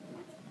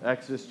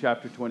Exodus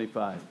chapter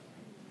 25.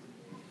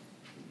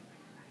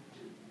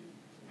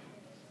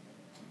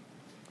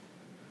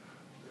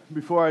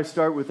 Before I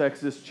start with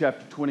Exodus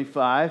chapter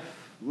 25,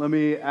 let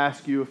me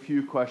ask you a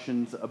few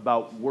questions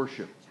about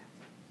worship.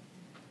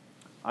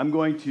 I'm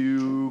going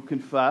to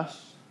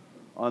confess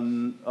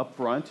up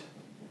front,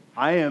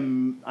 I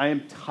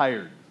am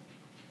tired.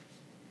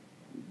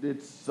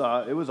 It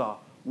was a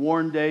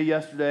warm day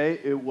yesterday.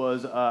 It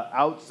was an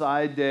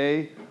outside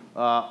day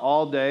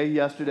all day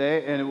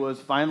yesterday, and it was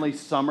finally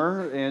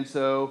summer, and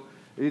so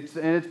it's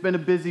been a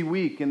busy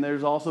week. And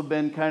there's also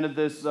been kind of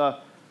this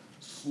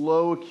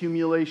slow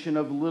accumulation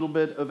of a little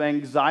bit of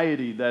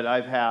anxiety that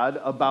I've had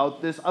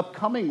about this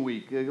upcoming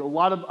week. A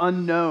lot of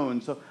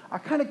unknowns. So I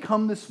kind of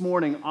come this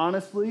morning,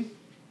 honestly,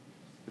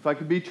 if I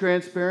could be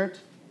transparent,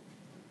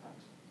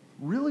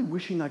 really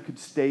wishing I could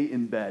stay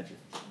in bed.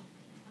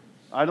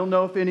 I don't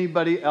know if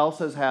anybody else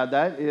has had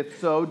that. If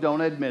so,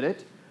 don't admit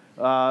it.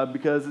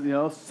 Because,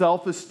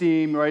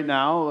 self-esteem right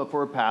now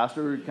for a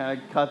pastor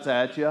kind of cuts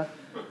at you.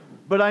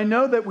 But I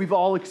know that we've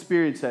all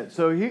experienced that.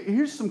 So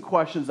here's some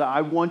questions that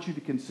I want you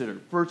to consider.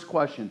 First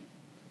question,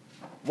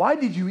 why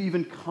did you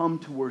even come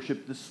to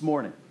worship this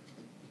morning?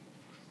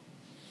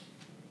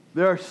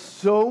 There are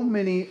so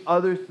many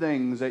other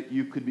things that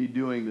you could be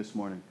doing this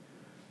morning.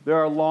 There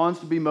are lawns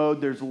to be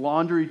mowed, there's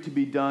laundry to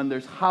be done,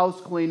 there's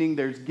house cleaning,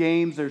 there's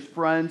games, there's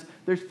friends,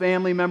 there's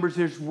family members,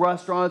 there's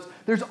restaurants,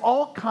 there's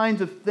all kinds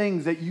of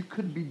things that you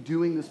could be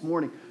doing this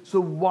morning.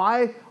 So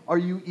why are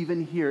you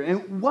even here?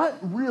 And what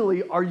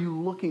really are you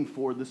looking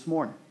for this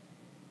morning?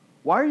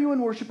 Why are you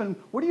in worship and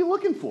what are you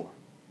looking for?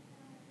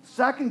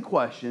 Second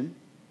question,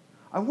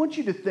 I want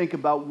you to think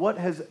about what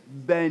has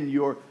been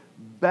your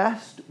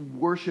best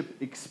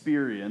worship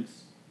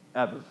experience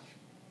ever.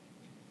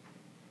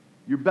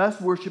 Your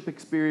best worship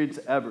experience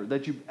ever,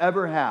 that you've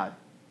ever had.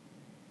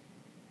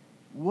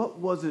 What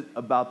was it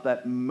about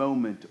that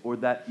moment or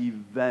that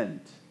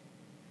event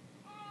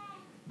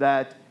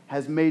that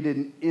has made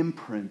an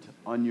imprint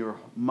on your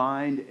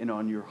mind and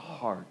on your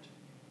heart?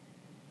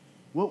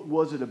 What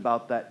was it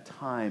about that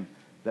time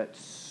that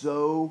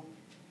so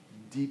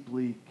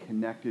deeply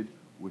connected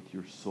with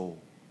your soul?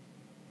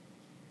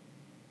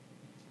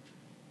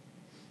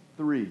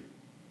 3,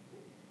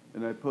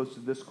 and I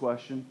posted this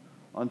question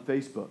on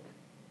Facebook.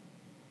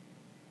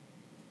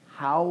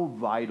 How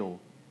vital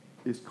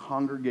is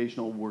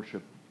congregational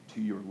worship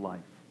to your life?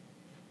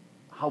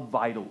 How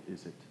vital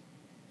is it?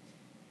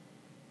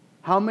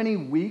 How many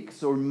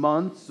weeks or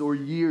months or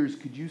years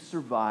could you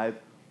survive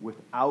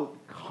without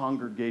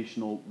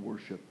congregational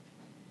worship?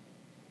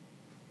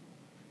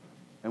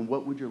 And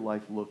what would your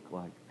life look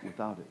like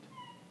without it?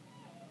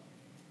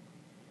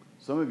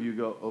 Some of you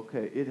go,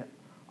 okay,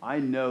 I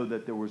know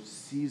that there were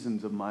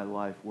seasons of my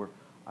life where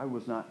I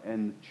was not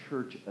in the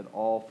church at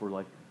all for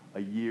like a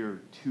year,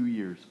 2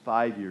 years,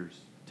 5 years,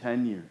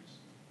 10 years,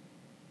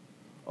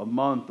 a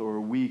month or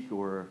a week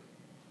or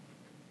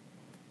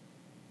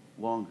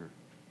longer.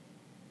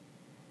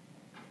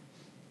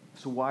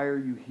 So why are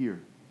you here?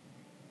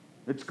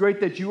 It's great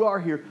that you are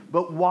here,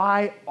 but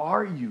why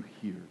are you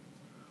here?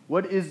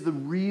 What is the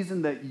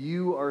reason that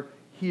you are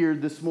here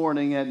this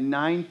morning at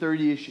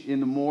 9:30ish in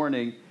the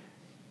morning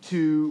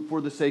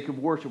for the sake of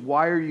worship?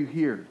 Why are you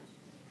here?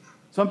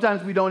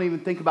 Sometimes we don't even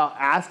think about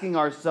asking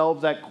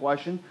ourselves that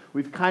question.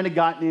 We've kind of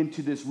gotten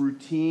into this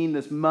routine,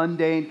 this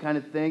mundane kind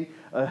of thing,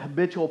 a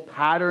habitual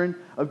pattern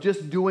of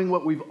just doing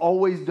what we've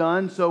always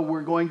done, so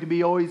we're going to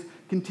be always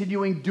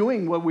continuing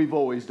doing what we've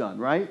always done,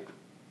 right?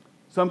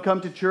 Some come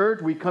to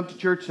church. We come to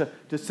church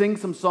to sing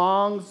some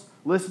songs,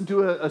 listen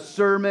to a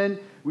sermon.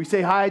 We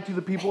say hi to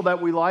the people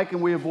that we like,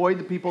 and we avoid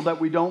the people that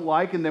we don't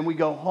like, and then we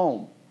go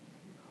home.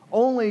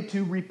 Only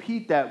to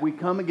repeat that. We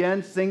come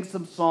again, sing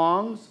some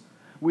songs,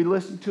 we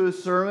listen to a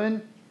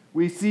sermon,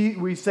 we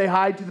say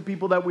hi to the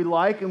people that we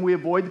like, and we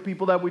avoid the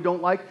people that we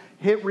don't like,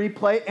 hit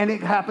replay, and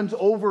it happens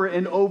over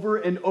and over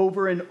and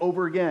over and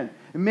over again.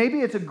 And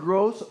maybe it's a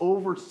gross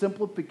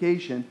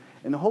oversimplification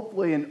and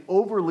hopefully an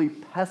overly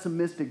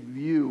pessimistic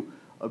view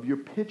of your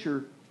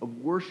picture of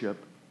worship.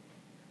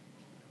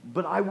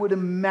 But I would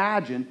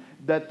imagine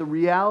that the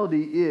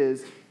reality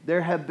is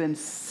there have been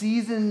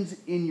seasons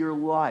in your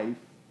life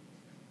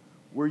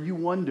where you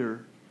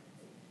wonder,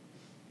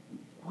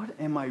 what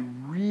am I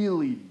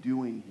really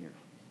doing here?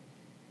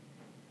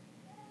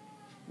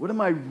 What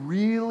am I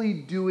really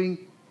doing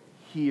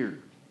here?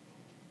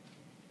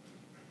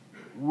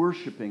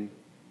 Worshiping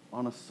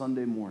on a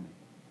Sunday morning.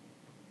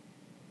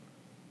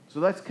 So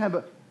that's kind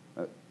of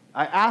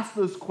I ask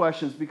those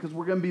questions because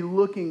we're going to be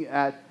looking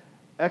at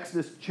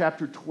Exodus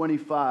chapter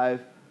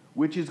 25,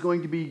 which is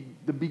going to be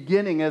the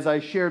beginning, as I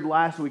shared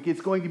last week,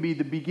 it's going to be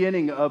the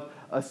beginning of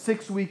a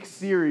 6-week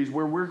series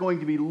where we're going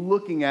to be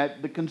looking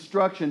at the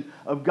construction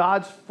of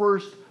God's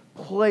first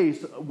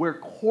place where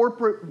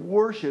corporate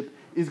worship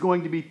is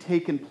going to be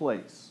taken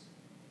place.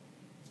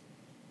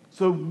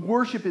 So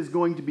worship is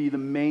going to be the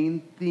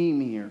main theme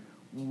here,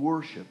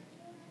 worship.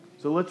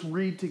 So let's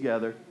read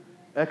together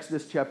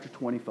Exodus chapter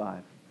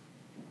 25.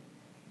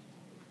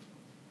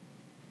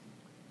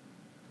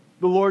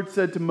 The Lord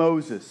said to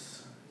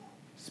Moses,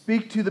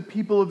 Speak to the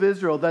people of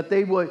Israel that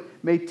they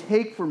may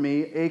take for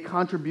me a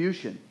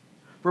contribution.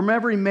 From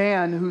every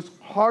man whose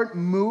heart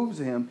moves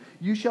him,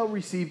 you shall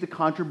receive the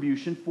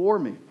contribution for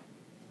me.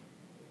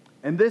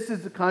 And this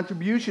is the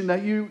contribution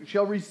that you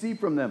shall receive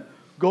from them: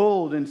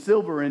 gold and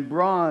silver and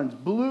bronze,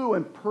 blue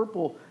and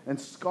purple and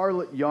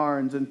scarlet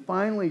yarns, and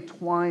finely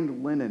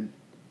twined linen,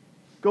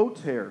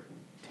 goat's hair,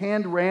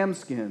 tanned ram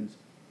skins,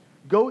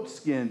 goat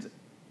skins,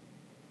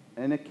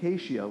 and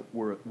acacia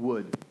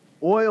wood,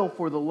 oil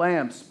for the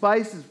lamp,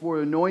 spices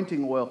for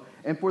anointing oil,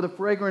 and for the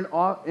fragrant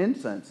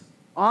incense,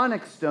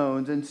 onyx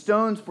stones and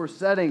stones for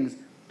settings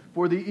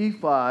for the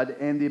ephod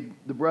and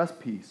the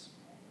breastpiece.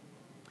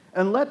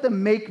 And let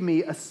them make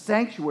me a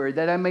sanctuary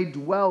that I may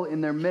dwell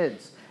in their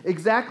midst,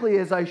 exactly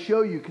as I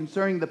show you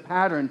concerning the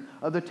pattern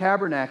of the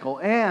tabernacle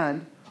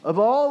and of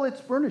all its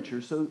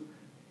furniture,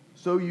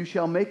 so you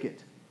shall make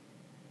it.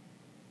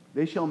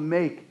 They shall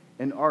make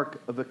an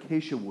ark of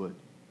acacia wood.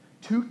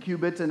 2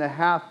 cubits and a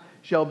half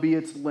shall be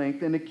its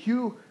length, and a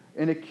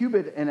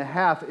cubit and a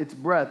half its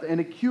breadth,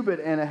 and a cubit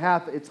and a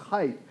half its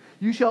height.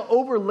 You shall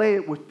overlay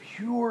it with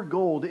pure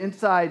gold,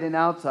 inside and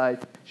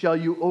outside shall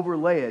you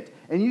overlay it,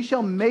 and you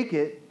shall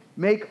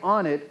make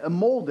on it a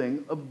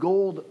molding of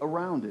gold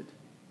around it.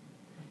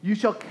 You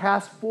shall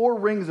cast 4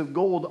 rings of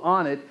gold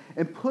on it,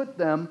 and put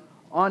them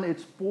on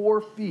its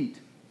 4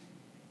 feet,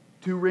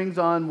 2 rings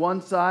on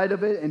one side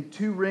of it, and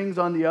 2 rings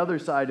on the other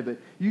side of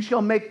it. You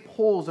shall make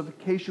poles of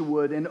acacia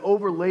wood, and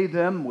overlay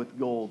them with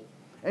gold.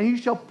 And you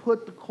shall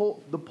put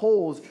the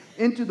poles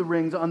into the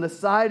rings on the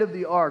side of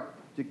the ark,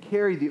 to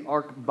carry the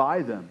ark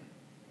by them.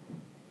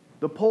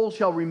 The poles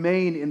shall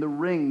remain in the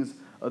rings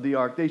of the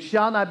ark. They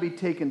shall not be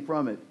taken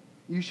from it.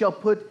 You shall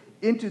put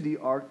into the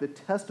ark the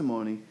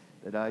testimony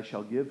that I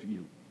shall give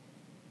you.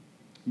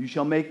 You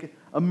shall make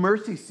a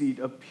mercy seat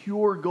of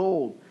pure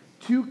gold.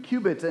 2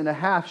 cubits and a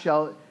half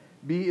shall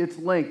be its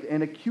length,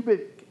 and a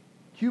cubit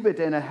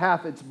and a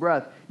half its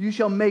breadth. You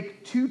shall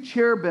make 2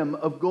 cherubim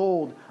of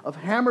gold. Of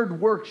hammered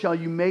work shall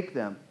you make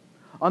them.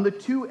 On the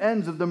 2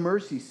 ends of the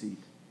mercy seat,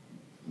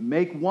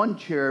 make 1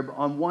 cherub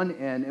on one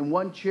end, and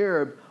 1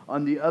 cherub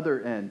on the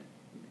other end.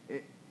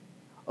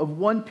 Of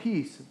one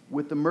piece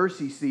with the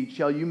mercy seat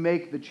shall you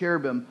make the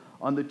cherubim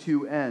on the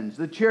 2 ends.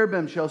 The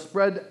cherubim shall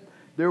spread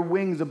their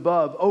wings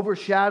above,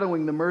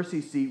 overshadowing the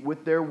mercy seat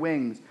with their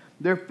wings,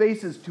 their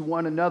faces to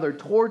one another.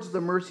 Towards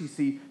the mercy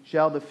seat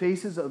shall the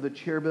faces of the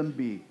cherubim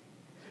be.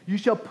 You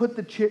shall put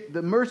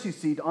the mercy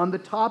seat on the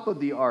top of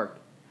the ark,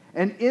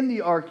 and in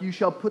the ark you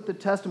shall put the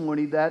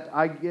testimony that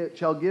I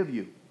shall give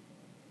you.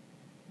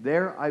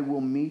 There I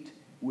will meet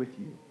with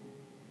you.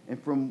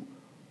 And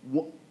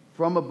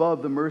from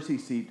above the mercy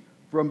seat,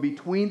 from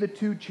between the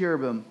 2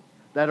 cherubim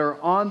that are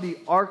on the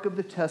ark of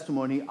the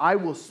testimony, I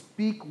will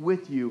speak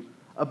with you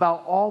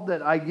about all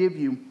that I give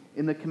you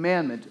in the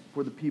commandment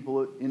for the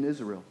people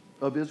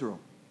of Israel.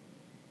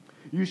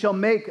 You shall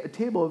make a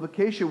table of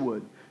acacia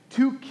wood.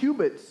 2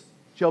 cubits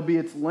shall be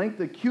its length,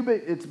 a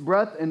cubit its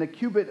breadth, and a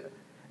cubit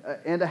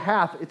and a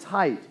half its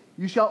height.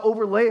 You shall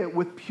overlay it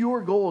with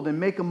pure gold, and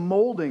make a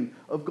molding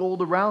of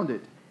gold around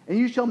it. And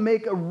you shall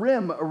make a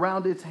rim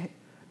around it,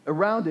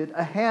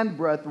 a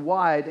handbreadth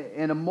wide,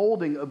 and a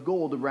molding of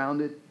gold around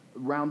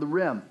the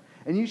rim.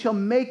 And you shall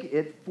make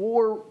it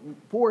four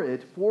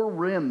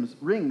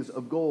rings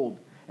of gold,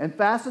 and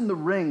fasten the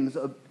rings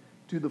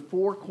to the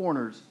 4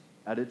 corners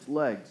at its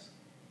legs.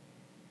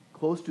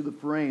 Close to the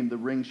frame the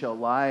ring shall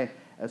lie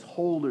as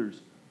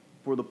holders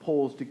for the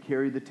poles to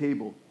carry the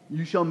table.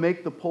 You shall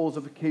make the poles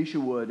of acacia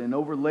wood, and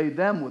overlay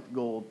them with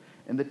gold,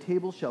 and the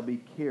table shall be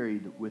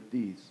carried with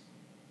these.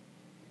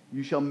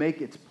 You shall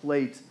make its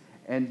plates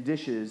and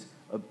dishes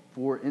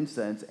for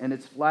incense, and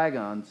its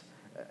flagons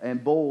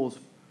and bowls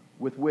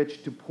with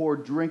which to pour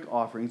drink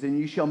offerings, and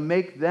you shall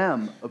make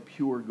them of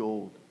pure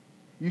gold.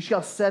 You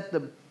shall set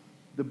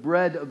the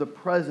bread of the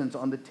presence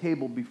on the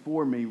table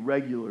before me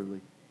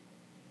regularly.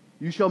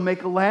 You shall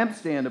make a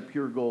lampstand of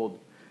pure gold.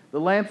 The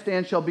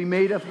lampstand shall be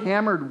made of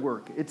hammered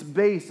work. Its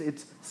base,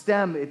 its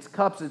stem, its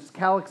cups, its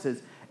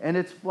calyxes, and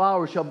its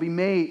flower shall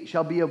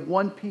be of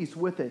one piece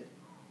with it.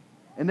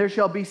 And there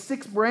shall be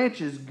 6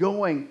 branches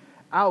going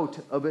out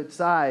of its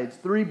sides,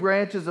 3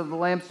 branches of the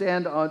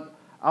lampstand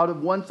out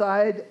of one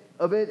side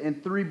of it,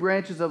 and 3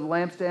 branches of the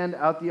lampstand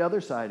out the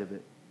other side of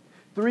it.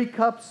 3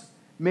 cups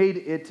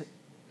made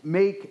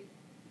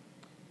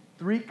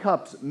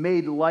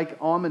like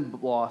almond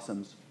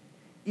blossoms,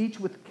 each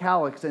with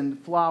calyx and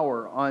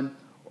flower on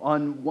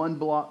one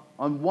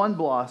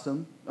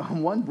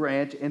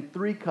branch, and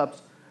 3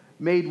 cups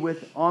made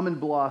with almond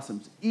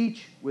blossoms,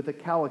 each with a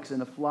calyx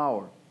and a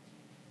flower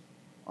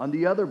on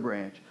the other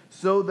branch,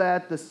 so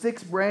that the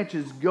 6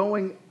 branches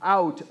going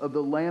out of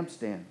the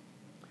lampstand.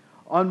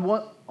 On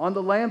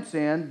the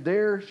lampstand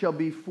there shall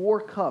be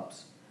 4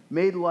 cups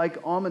made like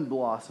almond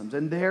blossoms,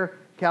 and their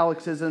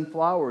calyxes and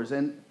flowers,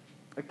 and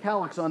a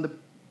calyx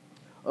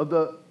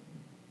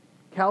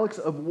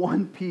of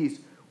one piece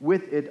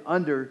with it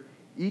under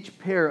each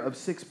pair of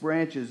 6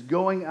 branches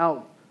going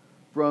out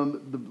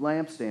from the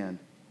lampstand.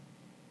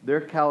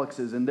 Their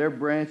calyxes and their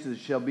branches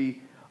shall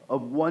be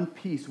of one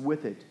piece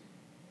with it.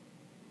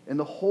 and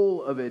the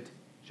whole of it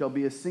shall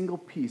be a single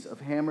piece of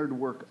hammered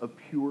work of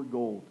pure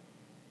gold.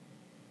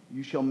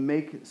 You shall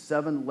make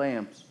 7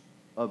 lamps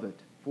of it,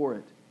 for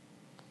it.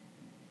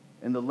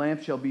 And the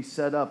lamp shall be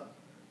set up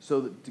so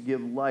that to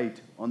give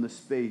light on the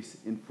space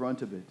in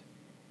front of it.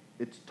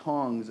 Its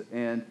tongs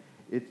and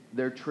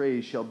their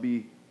trays shall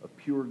be of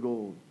pure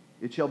gold.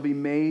 It shall be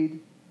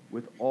made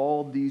with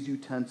all these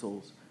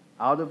utensils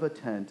out of a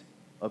tent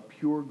of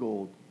pure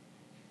gold.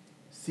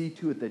 See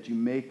to it that you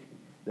make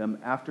them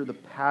after the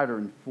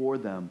pattern for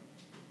them,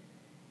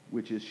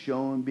 which is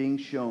being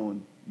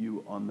shown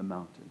you on the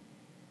mountain.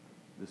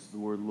 This is the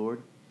word of the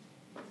Lord.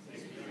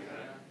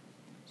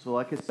 So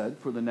like I said,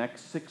 for the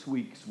next 6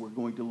 weeks, we're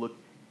going to look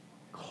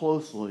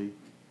closely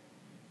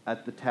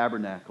at the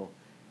tabernacle,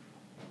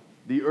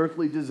 the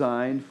earthly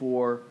design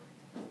for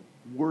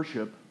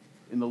worship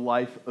in the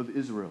life of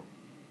Israel.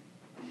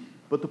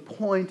 But the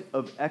point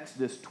of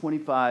Exodus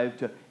 25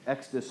 to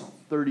Exodus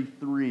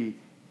 33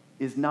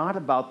 is not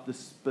about the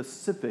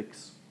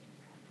specifics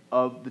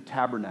of the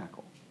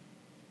tabernacle.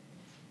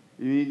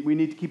 We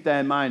need to keep that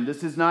in mind.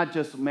 This is not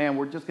just,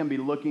 we're just going to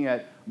be looking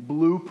at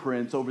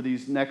blueprints over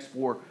these next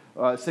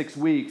 6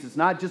 weeks. It's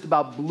not just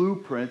about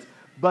blueprints,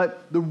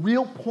 but the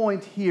real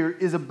point here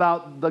is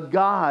about the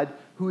God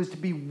who is to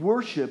be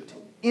worshipped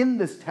in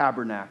this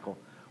tabernacle.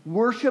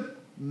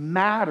 Worship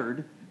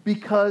mattered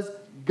because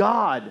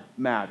God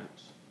matters.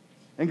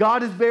 And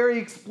God is very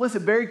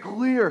explicit, very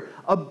clear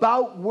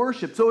about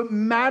worship. So it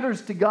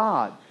matters to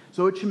God.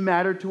 So it should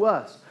matter to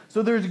us.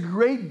 So there's a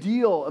great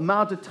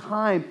amount of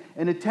time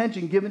and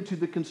attention given to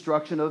the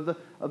construction of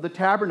the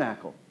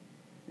tabernacle.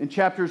 In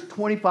chapters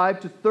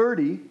 25 to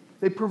 30,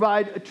 they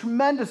provide a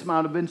tremendous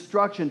amount of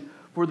instruction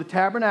for the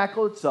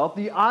tabernacle itself,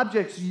 the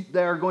objects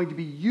that are going to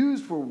be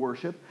used for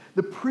worship,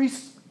 the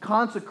priest's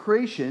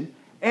consecration,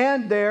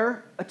 and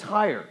their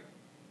attire.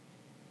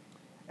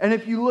 And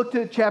if you look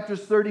at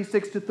chapters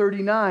 36 to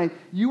 39,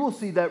 you will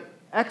see that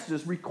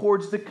Exodus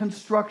records the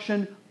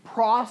construction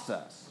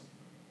process.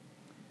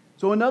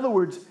 So in other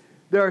words,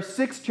 there are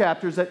 6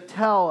 chapters that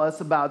tell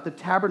us about the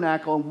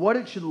tabernacle and what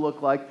it should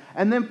look like,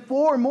 and then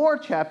 4 more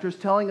chapters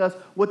telling us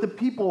what the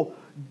people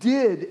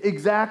did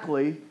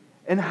exactly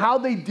and how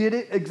they did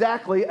it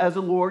exactly as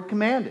the Lord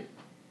commanded.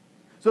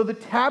 So the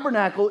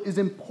tabernacle is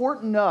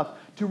important enough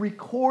to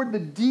record the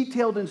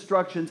detailed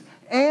instructions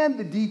and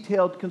the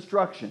detailed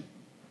construction.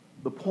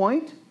 The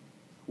point?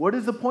 What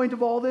is the point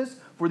of all this?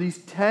 For these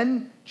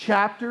 10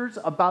 chapters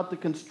about the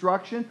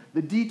construction,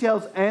 the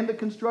details and the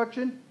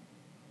construction,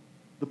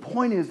 the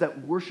point is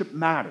that worship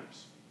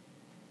matters.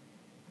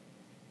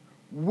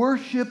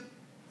 Worship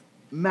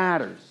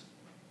matters.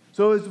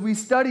 So as we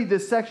study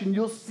this section,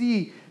 you'll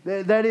see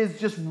that is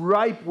just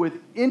ripe with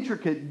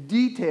intricate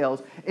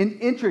details and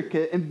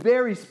intricate and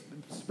very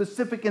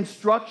specific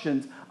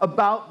instructions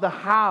about the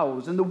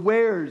hows and the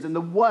wheres and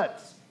the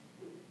whats.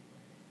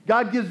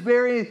 God gives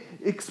very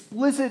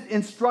explicit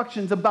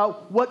instructions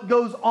about what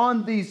goes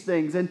on these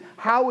things and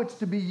how it's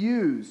to be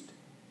used.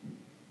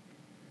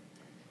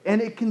 And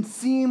it can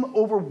seem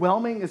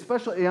overwhelming,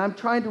 especially, I'm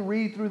trying to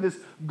read through this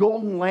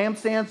golden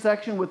lampstand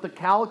section with the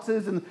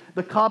calyxes and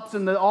the cups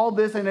and all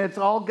this, and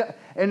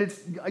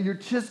you're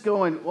just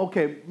going,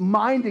 okay,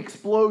 mind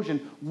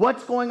explosion.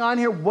 What's going on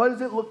here? What does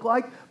it look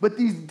like? But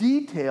these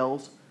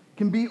details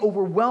can be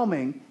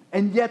overwhelming,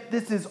 and yet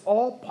this is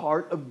all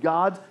part of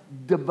God's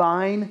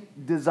divine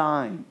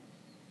design.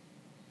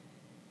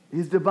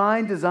 His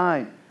divine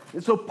design.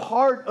 And so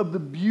part of the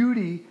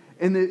beauty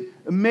and the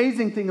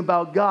amazing thing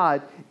about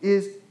God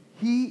is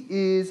He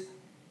is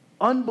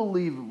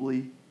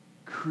unbelievably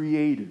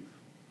creative.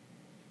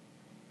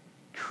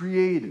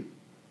 Creative.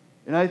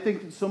 And I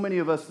think so many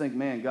of us think,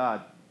 man,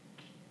 God,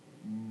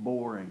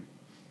 boring.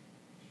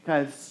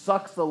 Kind of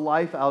sucks the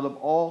life out of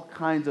all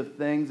kinds of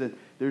things. And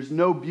there's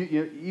no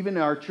beauty. Even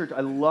in our church,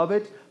 I love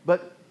it.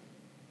 But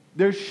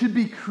there should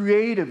be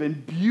creative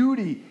and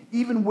beauty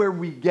even where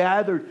we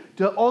gather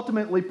to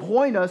ultimately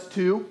point us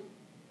to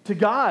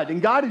God.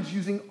 And God is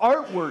using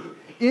artwork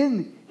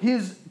in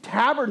His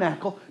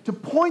tabernacle to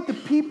point the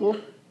people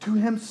to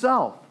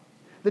Himself.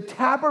 The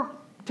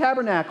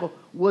tabernacle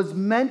was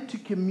meant to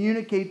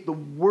communicate the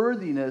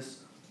worthiness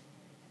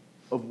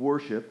of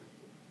worship,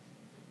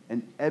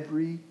 and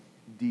every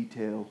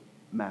detail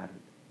mattered.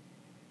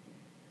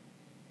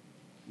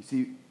 You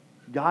see,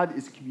 God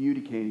is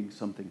communicating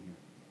something here.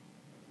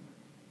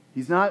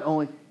 He's not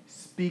only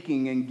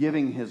speaking and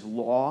giving His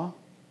law,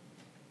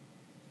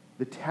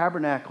 the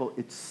tabernacle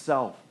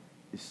itself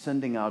is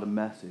sending out a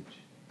message.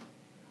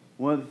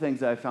 One of the things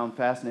that I found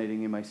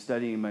fascinating in my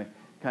studying,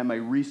 my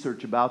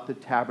research about the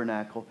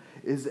tabernacle,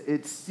 is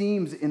it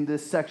seems in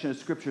this section of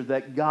Scripture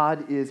that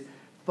God is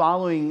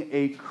following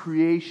a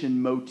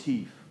creation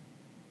motif.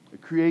 A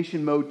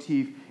creation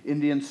motif in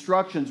the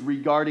instructions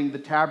regarding the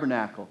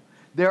tabernacle.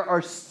 There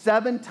are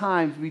 7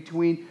 times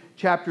between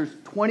chapters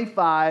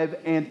 25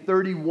 and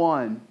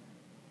 31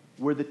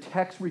 where the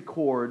text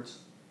records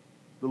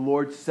the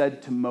Lord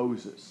said to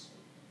Moses.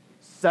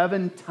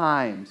 7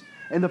 times.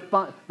 And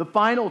the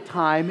final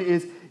time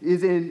is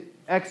in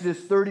Exodus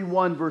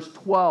 31, verse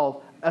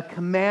 12, a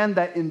command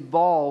that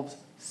involves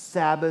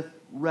Sabbath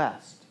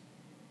rest.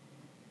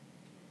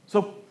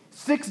 So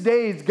 6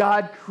 days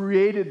God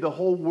created the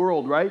whole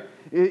world, right?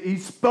 He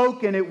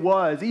spoke and it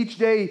was. Each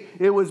day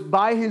it was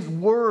by His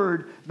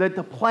word that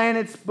the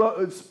planets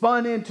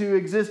spun into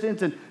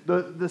existence, and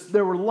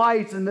there were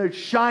lights and they're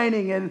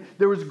shining, and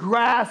there was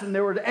grass and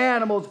there were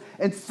animals.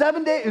 And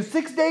 6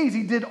 days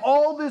He did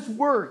all this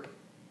work.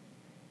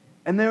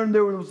 And then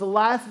there was the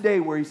last day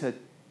where He said,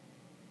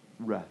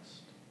 rest.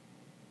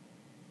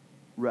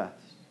 Rest.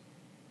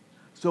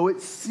 So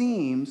it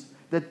seems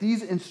that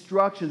these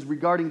instructions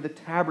regarding the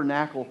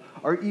tabernacle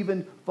are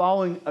even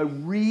following a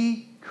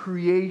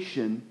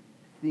recreation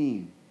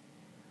theme.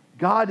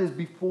 God is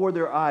before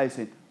their eyes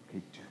saying,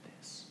 okay,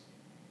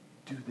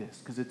 do this,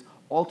 because it's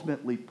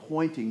ultimately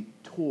pointing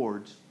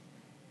towards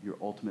your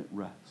ultimate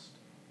rest.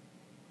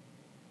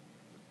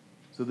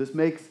 So this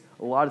makes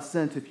a lot of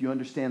sense if you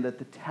understand that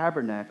the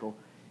tabernacle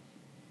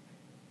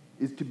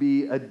is to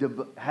be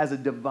has a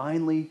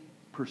divinely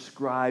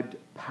prescribed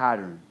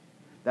pattern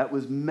that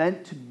was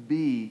meant to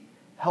be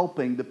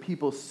helping the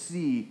people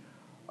see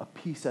a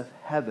piece of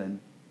heaven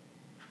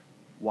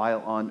while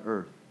on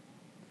earth.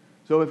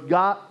 So if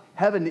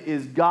heaven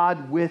is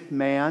God with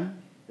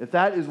man, if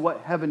that is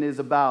what heaven is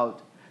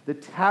about, the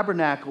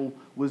tabernacle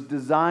was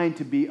designed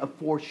to be a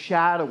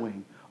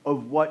foreshadowing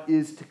of what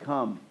is to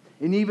come.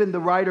 And even the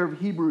writer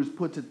of Hebrews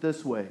puts it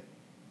this way.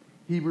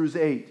 Hebrews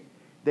 8,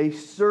 they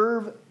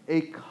serve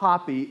a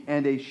copy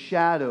and a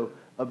shadow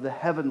of the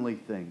heavenly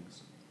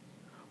things.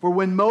 For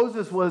when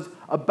Moses was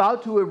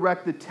about to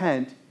erect the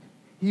tent,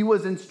 he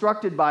was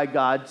instructed by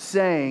God,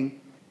 saying,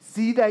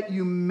 see that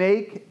you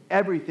make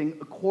everything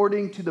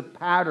according to the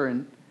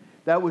pattern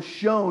that was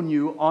shown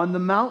you on the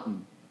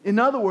mountain. In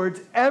other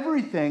words,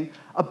 everything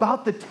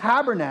about the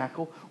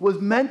tabernacle was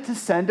meant to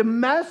send a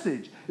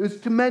message.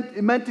 It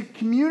meant to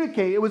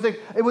communicate. It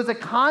was a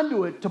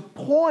conduit to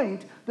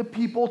point the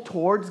people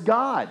towards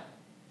God.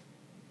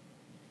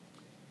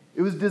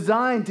 It was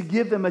designed to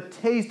give them a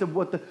taste of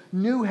what the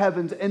new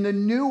heavens and the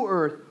new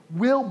earth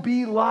will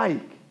be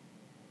like.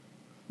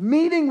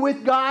 Meeting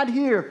with God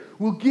here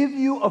will give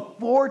you a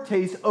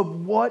foretaste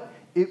of what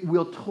it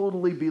will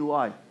totally be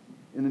like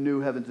in the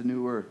new heavens and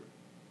new earth.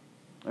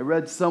 I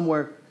read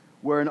somewhere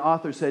where an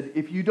author said,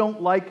 if you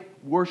don't like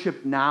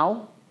worship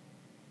now,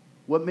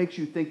 what makes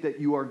you think that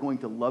you are going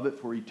to love it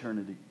for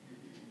eternity?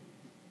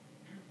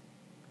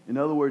 In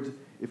other words,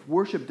 if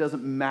worship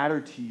doesn't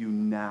matter to you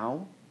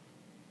now,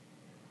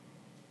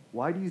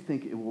 why do you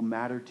think it will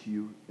matter to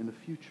you in the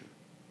future?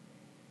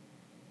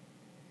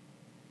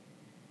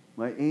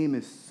 My aim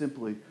is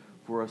simply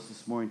for us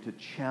this morning to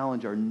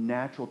challenge our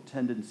natural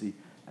tendency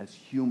as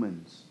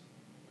humans,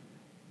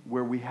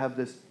 where we have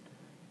this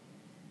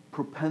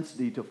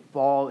propensity to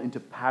fall into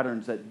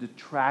patterns that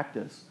detract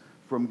us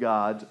from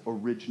God's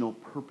original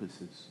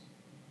purposes.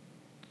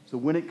 So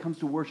when it comes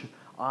to worship,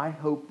 I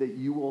hope that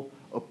you will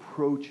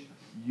approach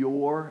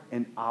your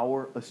and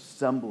our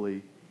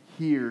assembly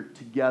here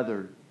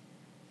together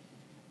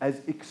as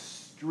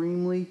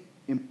extremely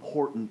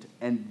important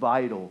and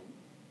vital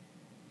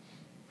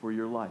for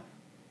your life.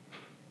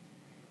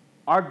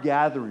 Our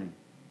gathering,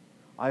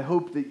 I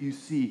hope that you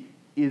see,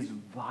 is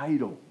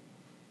vital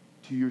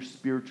to your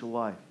spiritual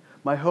life.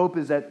 My hope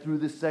is that through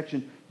this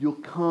section, you'll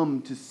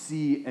come to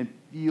see and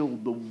feel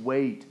the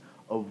weight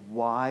of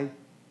why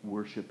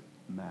worship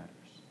matters.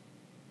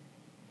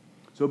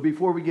 So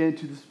before we get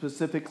into the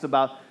specifics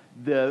about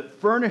the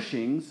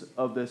furnishings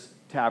of this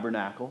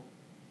tabernacle,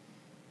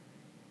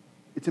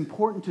 it's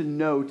important to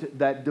note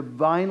that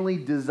divinely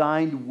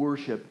designed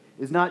worship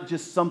is not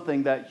just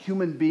something that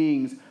human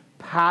beings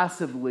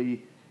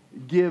passively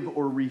give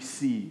or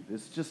receive.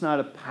 It's just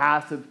not a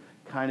passive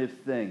kind of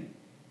thing.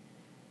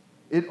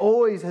 It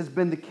always has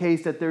been the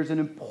case that there's an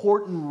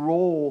important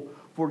role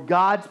for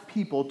God's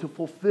people to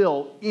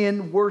fulfill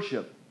in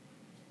worship.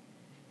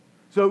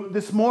 So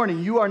this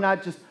morning, you are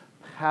not just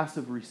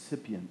passive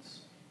recipients.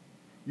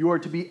 You are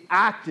to be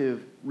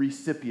active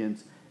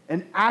recipients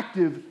and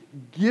active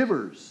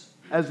givers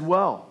as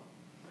well.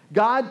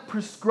 God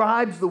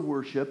prescribes the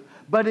worship,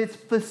 but it's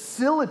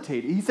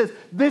facilitated. He says,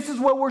 this is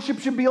what worship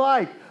should be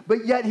like.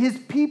 But yet His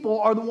people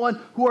are the ones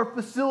who are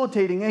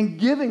facilitating and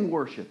giving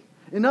worship.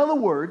 In other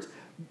words,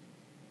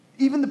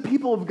 even the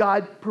people of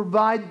God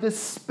provide the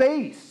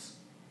space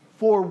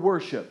for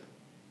worship.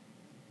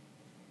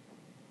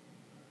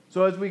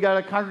 So as we got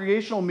a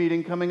congregational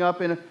meeting coming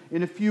up in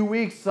a few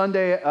weeks,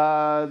 Sunday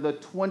the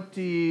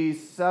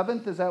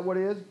 27th, is that what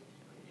it is?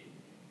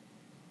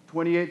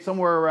 28th,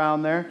 somewhere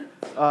around there.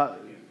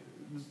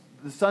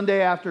 The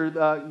Sunday after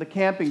the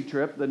camping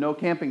trip, the no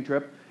camping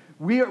trip,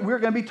 we're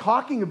going to be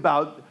talking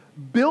about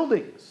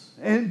buildings.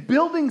 And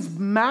buildings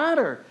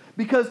matter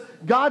because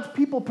God's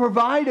people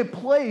provide a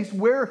place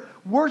where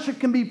worship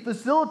can be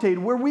facilitated,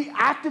 where we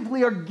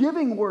actively are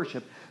giving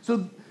worship.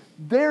 So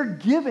they're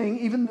giving,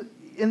 even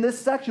in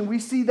this section, we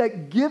see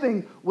that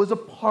giving was a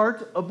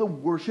part of the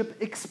worship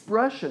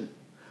expression.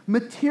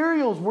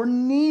 Materials were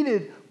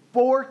needed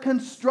for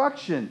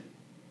construction.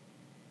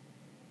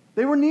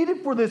 They were needed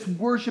for this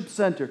worship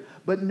center.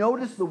 But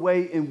notice the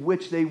way in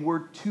which they were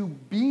to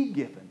be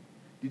given.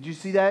 Did you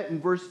see that in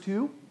verse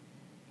 2?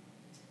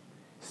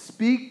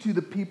 Speak to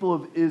the people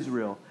of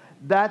Israel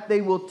that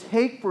they will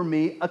take for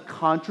me a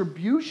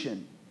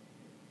contribution.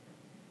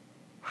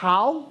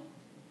 How?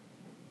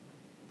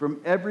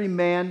 From every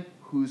man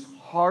whose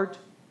heart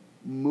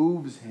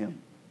moves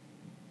him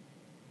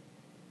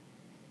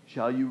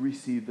shall you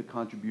receive the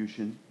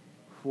contribution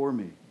for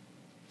me.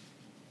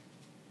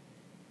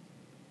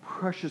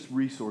 Precious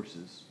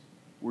resources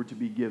were to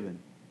be given.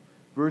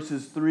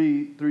 Verses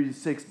 3 to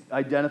 6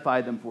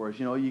 identify them for us.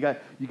 You know, you got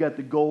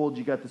the gold,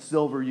 you got the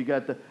silver, you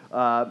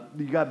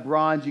got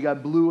bronze, you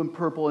got blue and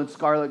purple and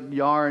scarlet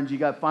yarns, you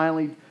got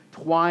finely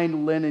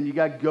twined linen, you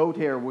got goat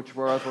hair, which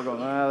for us we're going,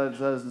 that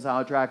doesn't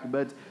sound attractive,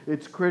 but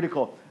it's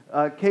critical.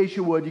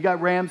 Acacia wood, you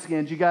got ram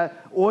skins, you got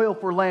oil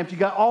for lamps, you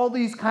got all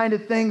these kind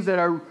of things that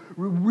are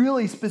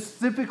really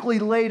specifically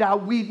laid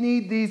out. We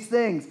need these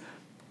things.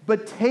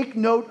 But take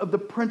note of the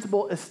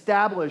principle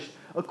established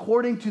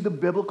according to the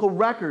biblical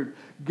record.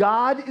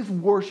 God is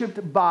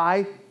worshiped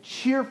by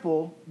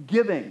cheerful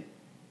giving.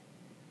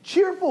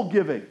 Cheerful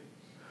giving.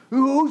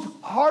 Whose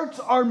hearts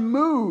are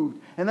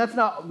moved. And that's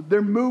not,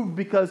 they're moved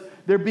because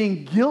they're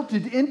being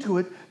guilted into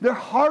it. Their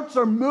hearts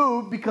are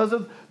moved because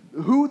of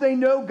who they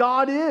know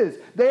God is.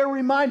 They are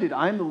reminded,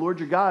 I am the Lord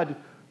your God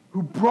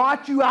who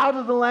brought you out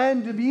of the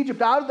land of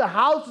Egypt, out of the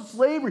house of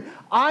slavery.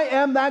 I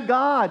am that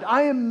God.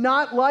 I am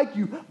not like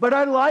you, but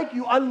I like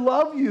you. I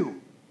love you.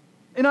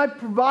 And I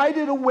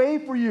provided a way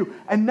for you.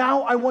 And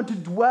now I want to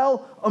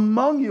dwell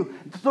among you.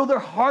 So their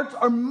hearts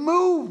are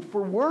moved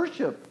for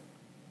worship.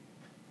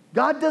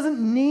 God doesn't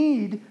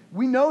need,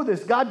 we know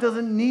this, God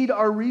doesn't need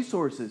our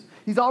resources.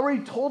 He's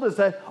already told us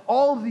that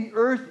all of the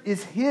earth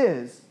is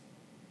His.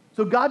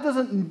 So God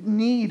doesn't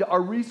need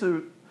our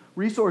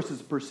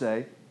resources per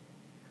se.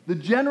 The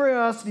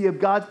generosity of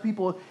God's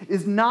people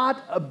is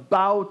not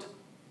about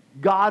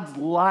God's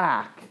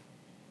lack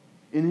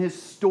in His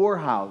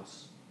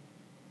storehouse.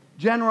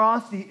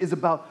 Generosity is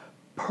about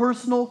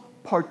personal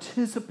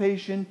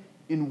participation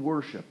in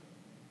worship.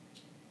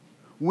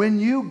 When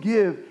you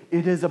give,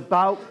 it is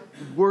about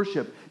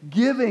worship.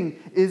 Giving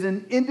is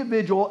an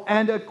individual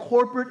and a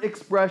corporate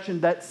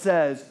expression that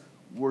says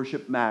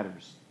worship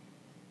matters.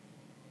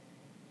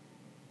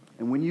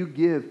 And when you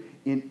give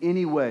in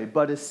any way,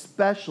 but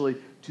especially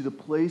to the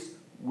place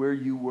where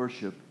you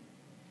worship,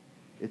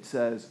 it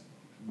says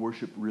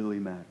worship really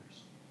matters.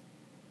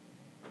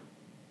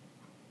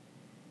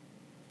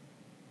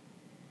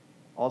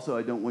 Also,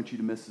 I don't want you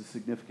to miss the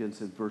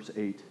significance in verse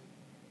 8.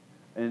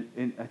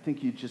 And I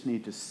think you just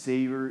need to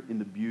savor in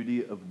the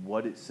beauty of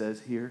what it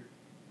says here.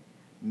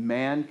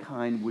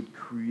 Mankind would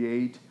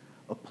create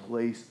a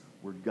place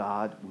where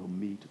God will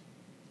meet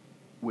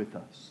with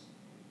us.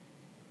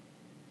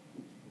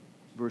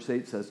 Verse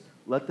 8 says,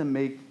 let them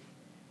make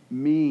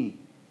me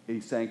a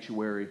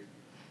sanctuary.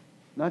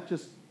 Not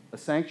just a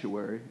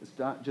sanctuary, it's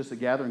not just a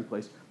gathering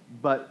place,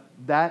 but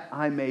that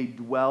I may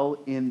dwell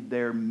in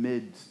their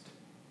midst.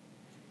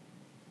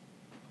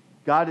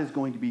 God is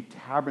going to be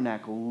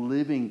tabernacle,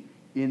 living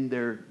in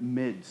their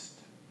midst.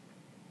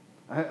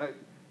 I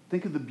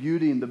think of the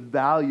beauty and the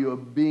value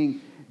of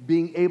being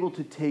able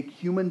to take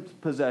human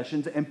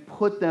possessions and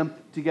put them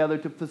together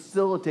to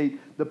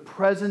facilitate the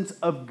presence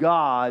of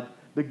God,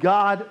 the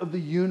God of the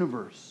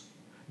universe.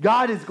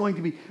 God is going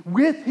to be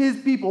with His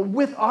people,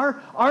 with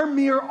our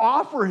mere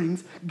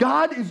offerings.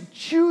 God is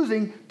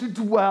choosing to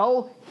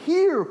dwell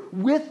here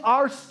with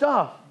our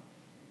stuff.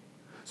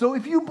 So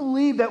if you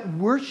believe that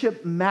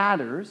worship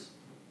matters,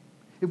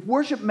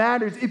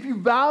 if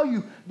you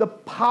value the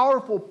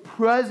powerful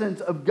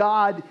presence of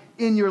God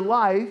in your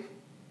life,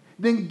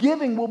 then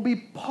giving will be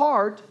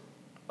part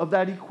of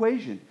that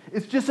equation.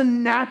 It's just a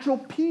natural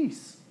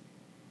piece.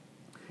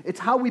 It's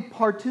how we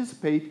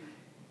participate,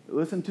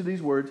 listen to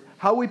these words,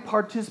 how we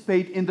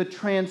participate in the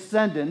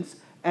transcendence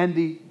and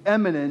the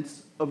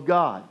eminence of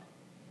God.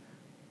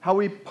 How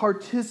we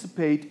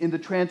participate in the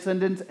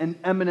transcendence and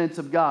eminence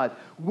of God.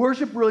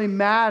 Worship really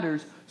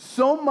matters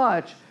so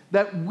much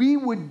that we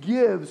would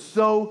give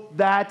so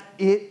that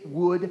it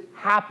would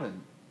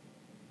happen.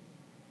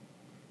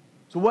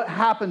 So what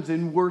happens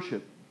in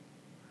worship?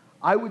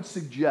 I would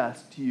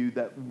suggest to you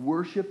that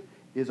worship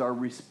is our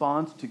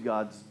response to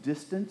God's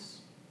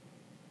distance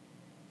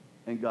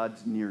and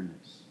God's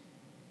nearness.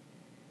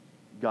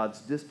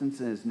 God's distance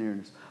and His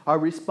nearness. Our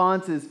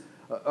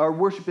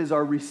worship is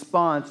our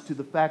response to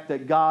the fact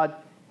that God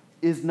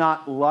is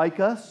not like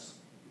us,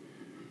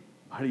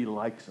 but He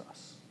likes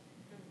us.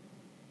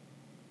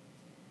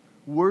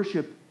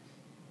 Worship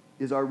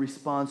is our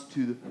response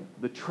to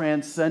the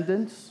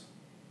transcendence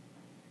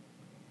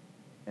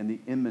and the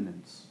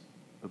immanence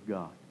of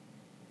God.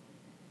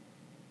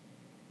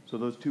 So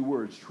those two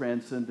words,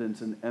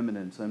 transcendence and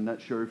eminence, I'm not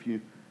sure if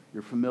you're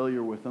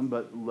familiar with them,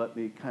 but let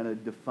me kind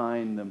of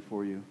define them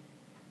for you.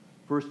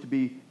 First, to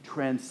be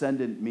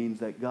transcendent means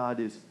that God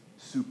is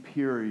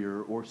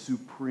superior or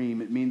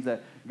supreme. It means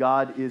that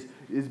God is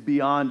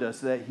beyond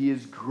us, that He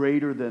is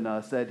greater than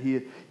us, that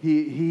He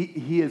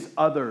is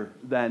other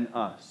than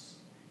us.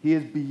 He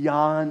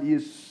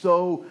is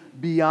so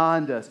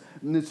beyond us.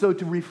 And so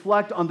to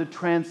reflect on the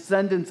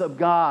transcendence of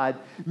God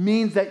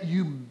means that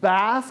you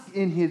bask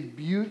in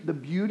the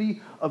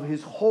beauty of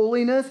His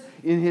holiness,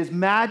 in His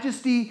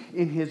majesty,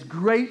 in His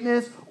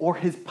greatness, or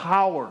His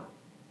power.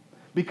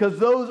 Because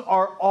those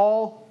are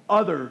all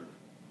other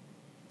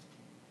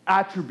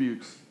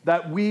attributes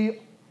that we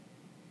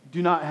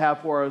do not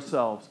have for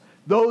ourselves.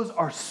 Those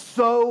are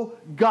so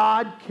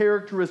God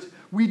characteristics.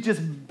 We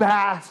just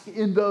bask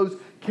in those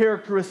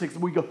characteristics.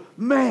 We go,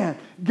 man,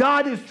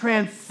 God is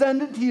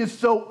transcendent. He is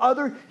so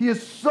other. He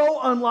is so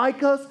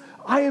unlike us.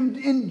 I am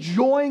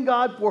enjoying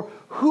God for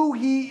who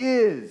He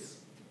is.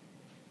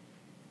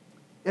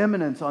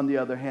 Immanence, on the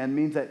other hand,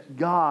 means that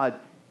God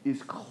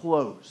is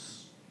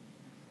close,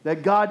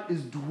 that God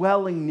is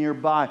dwelling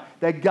nearby,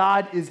 that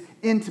God is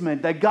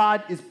intimate, that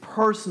God is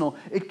personal.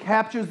 It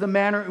captures the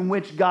manner in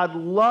which God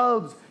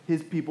loves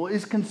His people,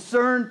 is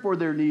concerned for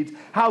their needs,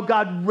 how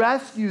God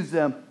rescues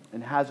them,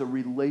 and has a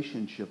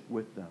relationship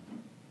with them.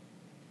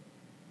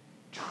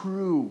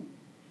 True,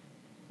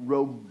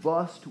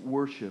 robust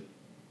worship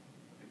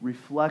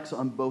reflects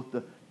on both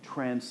the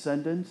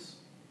transcendence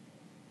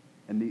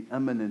and the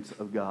immanence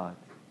of God.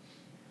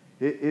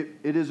 It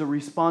is a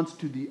response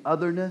to the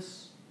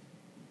otherness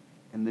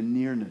and the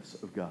nearness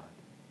of God.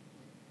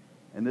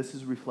 And this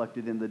is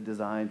reflected in the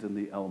designs and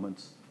the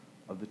elements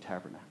of the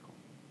tabernacle.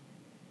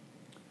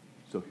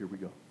 So here we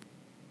go.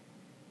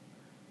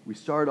 We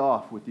start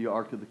off with the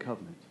Ark of the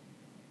Covenant.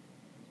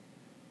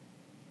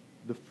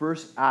 The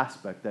first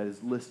aspect that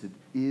is listed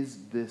is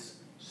this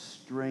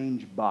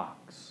strange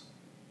box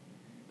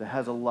that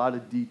has a lot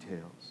of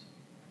details.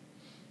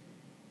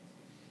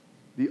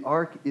 The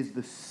ark is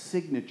the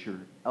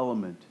signature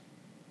element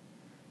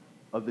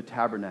of the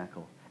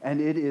tabernacle, and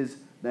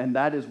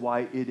that is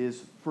why it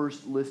is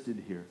first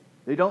listed here.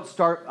 They don't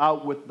start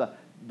out with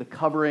the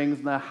coverings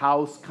and the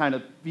house kind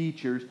of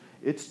features.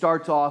 It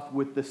starts off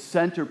with the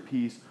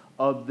centerpiece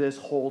of this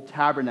whole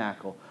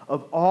tabernacle.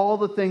 Of all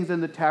the things in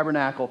the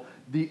tabernacle,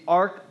 the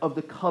Ark of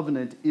the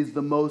Covenant is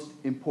the most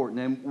important,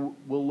 and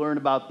we'll learn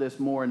about this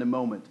more in a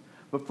moment.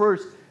 But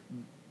first,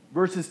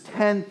 verses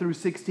 10 through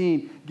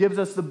 16 gives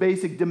us the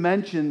basic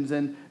dimensions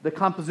and the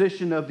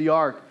composition of the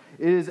ark.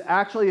 It is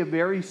actually a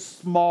very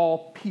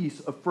small piece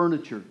of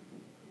furniture,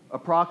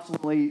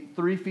 approximately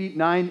 3 feet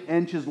 9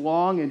 inches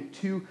long and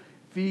 2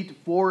 feet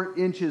 4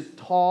 inches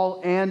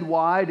tall and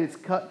wide.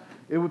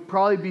 It would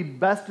probably be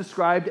best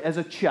described as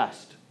a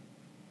chest.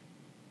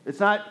 It's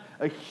not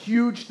a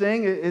huge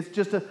thing. It's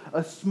just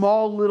a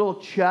small little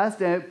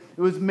chest, and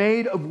it was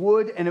made of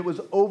wood, and it was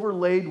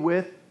overlaid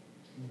with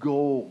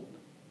gold.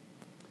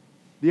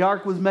 The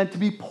ark was meant to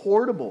be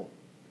portable.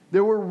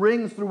 There were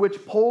rings through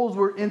which poles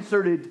were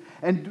inserted,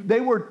 and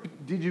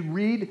did you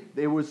read?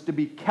 They was to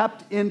be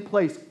kept in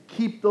place.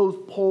 Keep those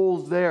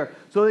poles there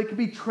so they could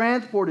be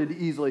transported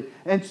easily,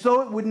 and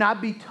so it would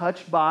not be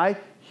touched by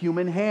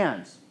human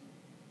hands.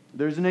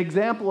 There's an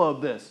example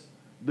of this,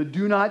 the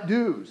do not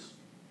do's.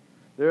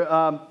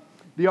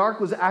 The ark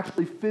was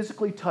actually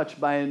physically touched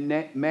by a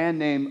man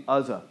named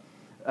Uzzah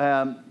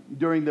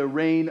during the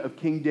reign of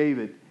King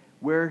David,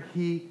 where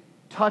he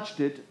touched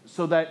it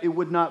so that it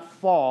would not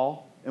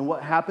fall. And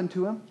what happened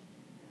to him?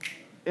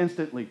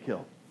 Instantly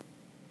killed.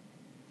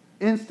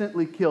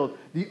 Instantly killed.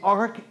 The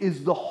ark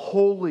is the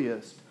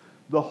holiest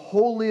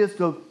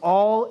of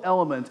all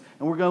elements.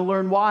 And we're going to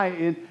learn why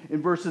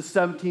in verses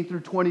 17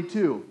 through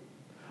 22.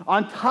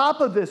 On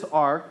top of this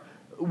ark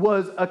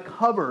was a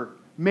cover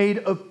made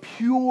of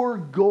pure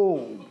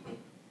gold.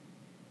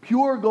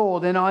 Pure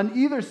gold. And on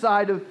either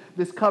side of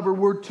this cover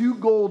were 2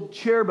 gold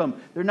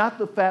cherubim. They're not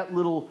the fat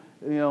little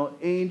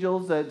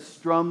angels that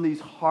strum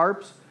these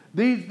harps.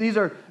 These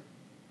are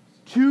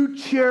 2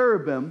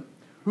 cherubim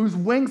whose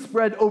wings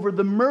spread over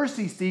the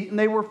mercy seat, and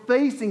they were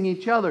facing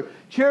each other.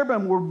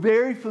 Cherubim were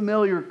very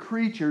familiar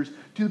creatures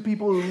to the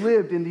people who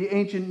lived in the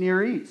ancient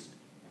Near East.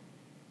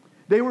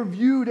 They were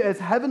viewed as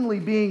heavenly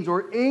beings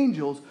or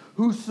angels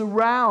who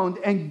surround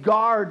and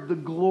guard the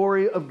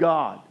glory of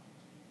God.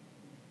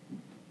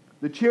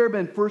 The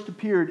cherubim first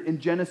appeared in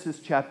Genesis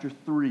chapter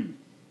 3,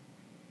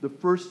 the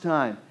first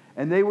time.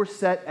 And they were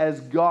set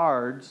as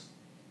guards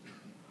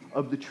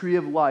of the tree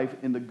of life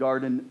in the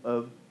Garden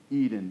of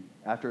Eden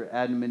after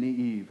Adam and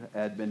Eve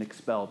had been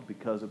expelled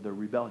because of their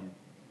rebellion.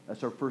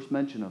 That's our first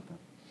mention of them.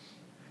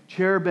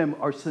 Cherubim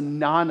are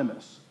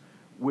synonymous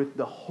with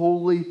the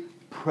holy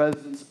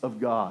presence of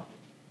God.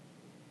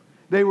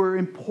 They were an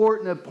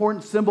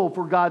important symbol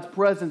for God's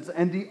presence,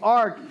 and the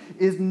ark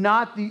is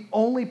not the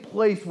only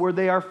place where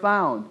they are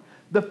found.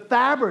 The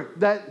fabric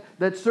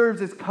that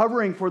serves as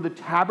covering for the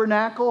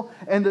tabernacle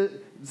and the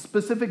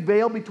specific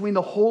veil between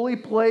the holy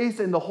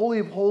place and the Holy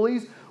of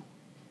Holies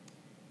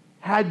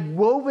had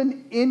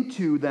woven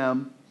into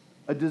them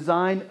a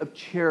design of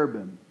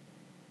cherubim.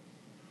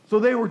 So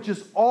they were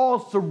just all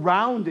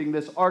surrounding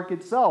this ark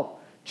itself.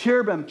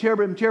 Cherubim,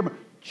 cherubim, cherubim,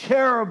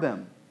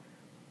 cherubim.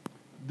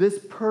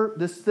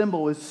 This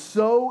symbol is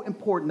so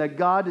important that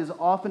God is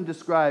often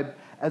described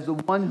as the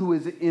one who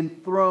is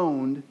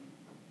enthroned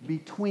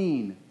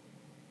between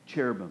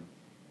cherubim.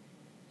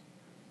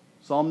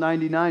 Psalm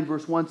 99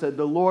 verse 1 said,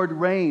 "The Lord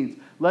reigns.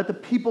 Let the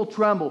people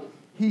tremble.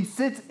 He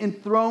sits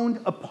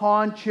enthroned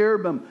upon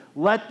cherubim.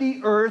 Let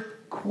the earth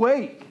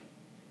quake."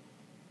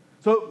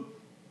 So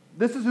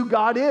this is who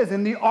God is.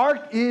 And the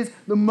ark is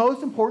the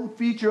most important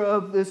feature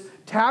of this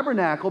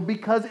tabernacle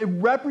because it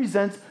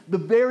represents the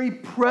very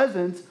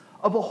presence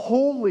of a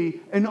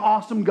holy and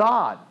awesome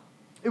God.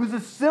 It was a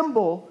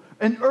symbol,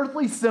 an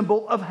earthly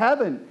symbol of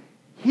heaven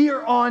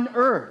here on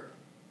earth.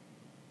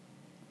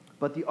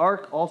 But the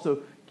ark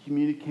also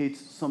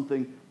communicates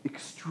something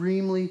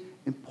extremely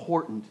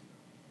important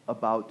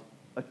about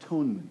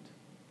atonement.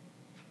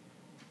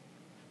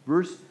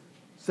 Verse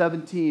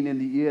 17 in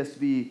the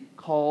ESV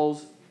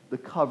calls the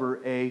cover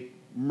a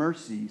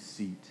mercy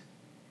seat.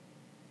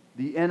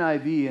 The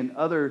NIV and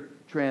other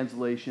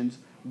translations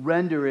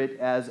render it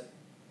as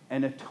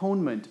an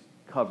atonement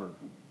cover.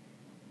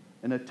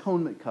 An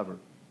atonement cover.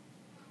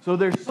 So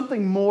there's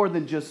something more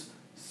than just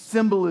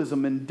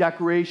symbolism and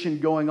decoration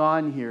going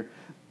on here.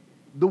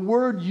 The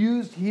word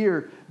used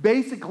here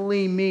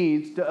basically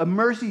means, a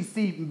mercy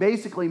seat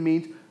basically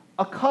means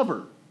a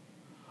cover.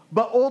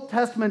 But Old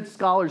Testament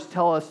scholars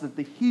tell us that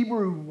the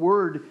Hebrew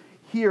word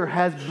here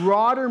has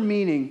broader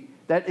meaning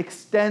that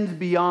extends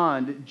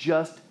beyond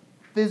just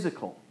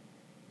physical.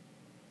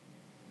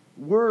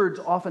 Words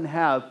often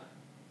have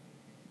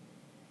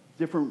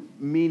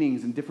different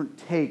meanings and different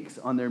takes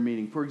on their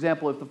meaning. For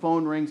example, if the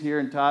phone rings here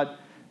and Todd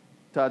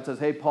says,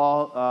 "Hey,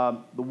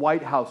 Paul, the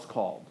White House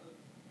called."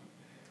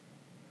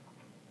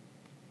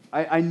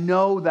 I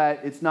know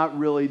that it's not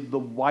really the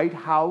White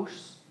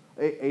House,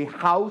 a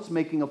house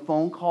making a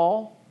phone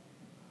call.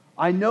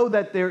 I know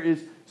that there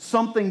is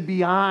something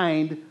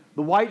behind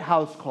the White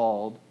House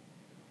called,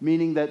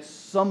 meaning that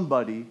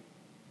somebody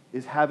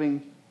is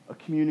having a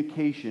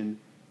communication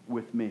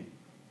with me,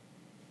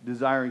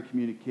 desiring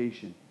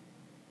communication.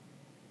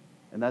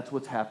 And that's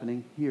what's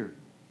happening here.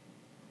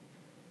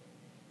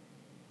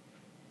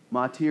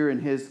 Matir, in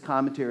his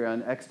commentary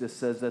on Exodus,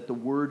 says that the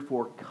word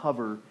for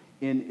cover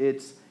in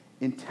its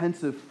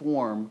intensive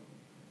form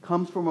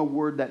comes from a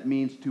word that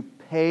means to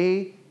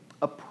pay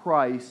a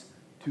price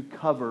to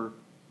cover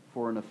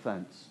for an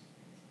offense.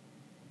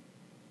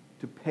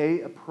 To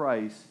pay a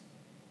price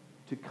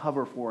to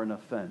cover for an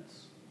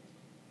offense.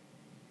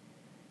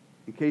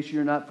 In case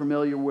you're not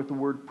familiar with the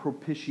word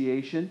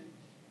propitiation,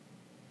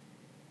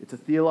 it's a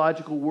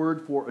theological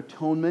word for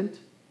atonement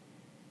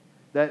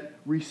that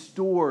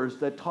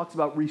talks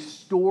about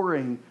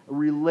restoring a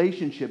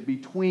relationship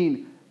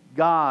between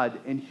God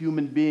and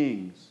human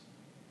beings.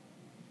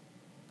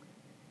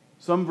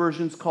 Some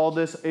versions call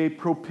this a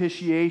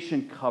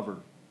propitiation cover,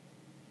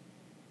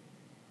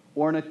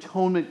 or an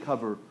atonement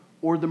cover,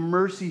 or the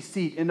mercy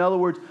seat. In other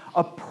words,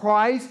 a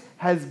price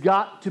has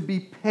got to be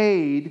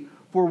paid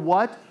for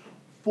what?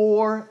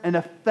 For an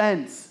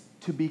offense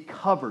to be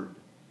covered.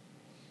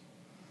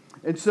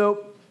 And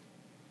so,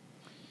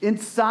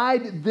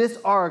 inside this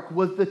ark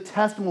was the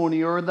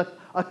testimony or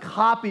a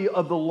copy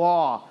of the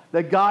law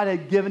that God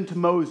had given to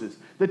Moses.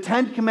 The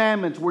 10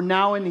 Commandments were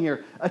now in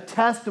here, a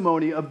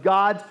testimony of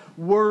God's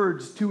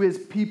words to his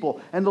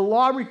people. And the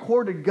law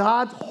recorded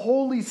God's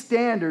holy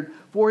standard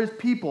for his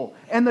people.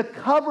 And the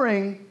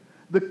covering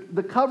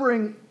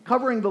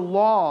the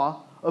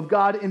law of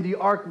God in the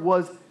ark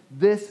was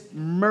this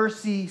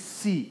mercy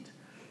seat.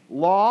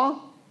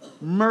 Law,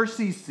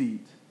 mercy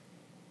seat.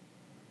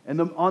 And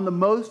on the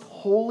most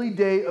holy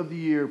day of the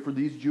year for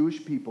these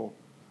Jewish people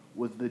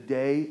was the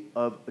Day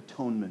of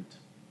Atonement.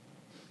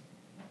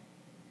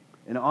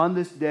 And on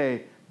this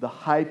day, the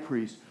high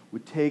priest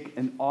would take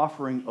an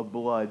offering of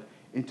blood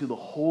into the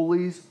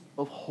holies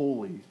of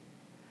holies,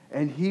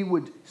 and he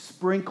would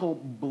sprinkle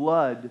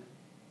blood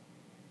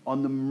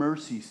on the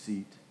mercy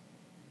seat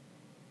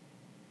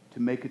to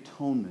make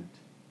atonement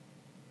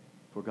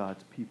for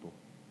God's people.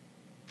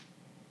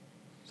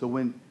 So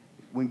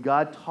when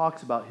God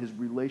talks about his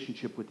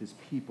relationship with his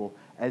people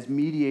as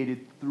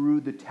mediated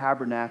through the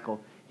tabernacle,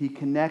 he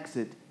connects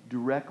it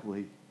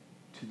directly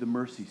to the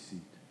mercy seat.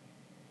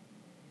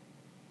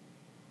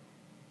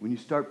 When you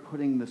start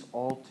putting this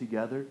all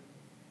together,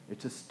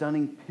 it's a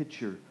stunning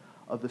picture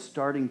of the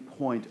starting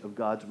point of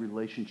God's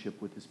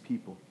relationship with his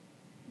people.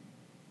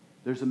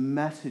 There's a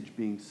message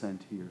being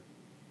sent here,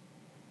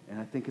 and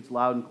I think it's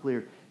loud and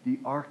clear. The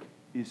ark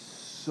is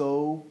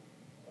so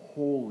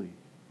holy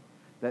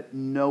that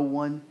no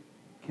one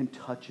can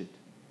touch it.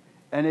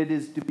 And it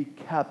is to be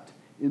kept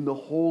in the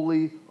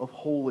Holy of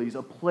Holies,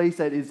 a place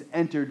that is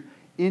entered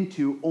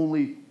into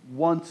only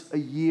once a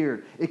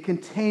year. It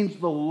contains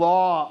the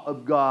law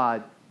of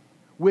God,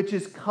 which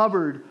is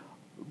covered,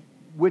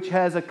 which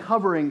has a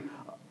covering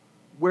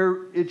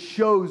where it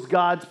shows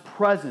God's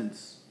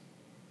presence.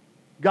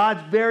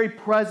 God's very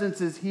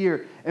presence is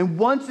here. And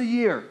once a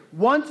year,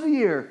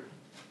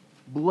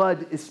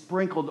 blood is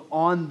sprinkled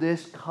on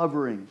this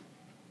covering.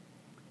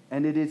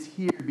 And it is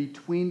here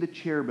between the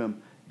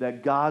cherubim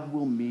that God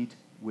will meet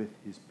with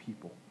his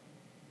people.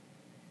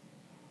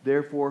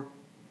 Therefore,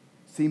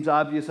 it seems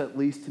obvious, at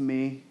least to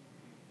me,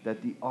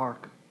 that the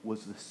ark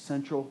was the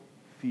central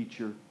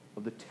feature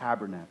of the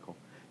tabernacle,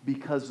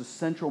 because the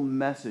central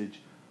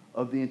message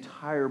of the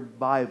entire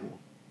Bible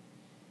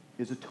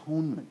is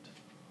atonement.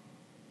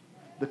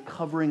 The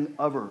covering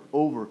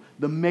over,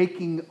 the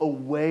making a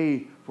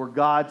way for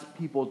God's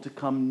people to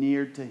come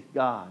near to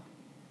God.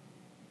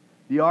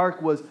 The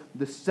ark was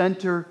the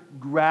center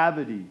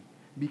gravity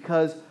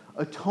because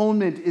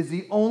atonement is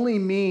the only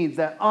means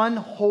that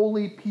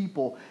unholy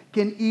people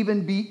can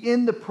even be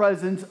in the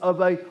presence of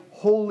a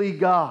holy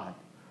God,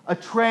 a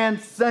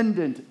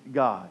transcendent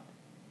God.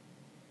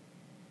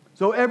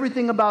 So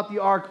everything about the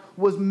ark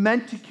was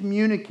meant to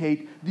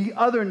communicate the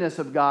otherness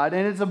of God,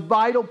 and it's a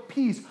vital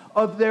piece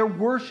of their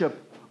worship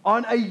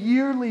on a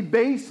yearly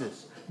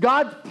basis.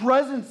 God's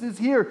presence is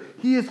here.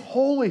 He is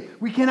holy.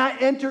 We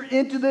cannot enter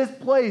into this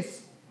place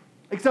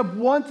except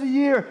once a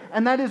year,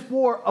 and that is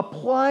for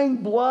applying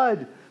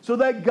blood so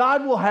that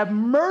God will have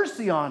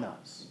mercy on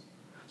us,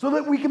 so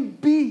that we can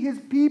be His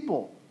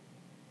people.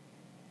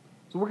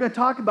 So we're going to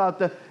talk about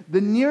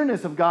the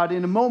nearness of God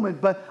in a moment,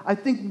 but I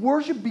think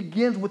worship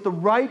begins with the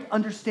right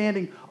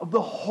understanding of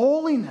the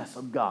holiness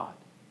of God.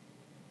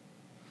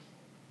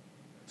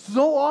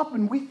 So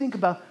often we think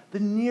about the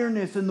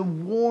nearness and the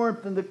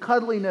warmth and the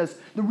cuddliness,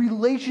 the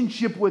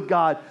relationship with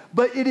God,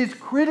 but it is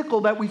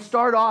critical that we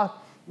start off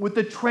with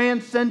the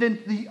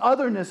transcendent, the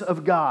otherness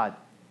of God.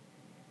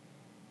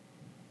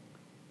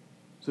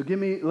 So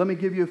let me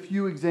give you a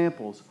few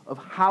examples of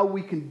how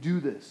we can do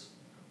this.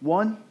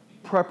 One,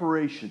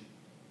 preparation.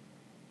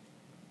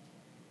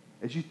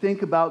 As you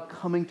think about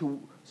coming to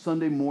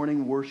Sunday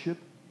morning worship,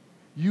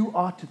 you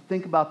ought to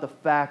think about the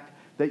fact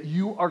that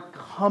you are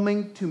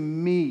coming to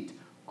meet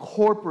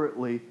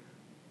corporately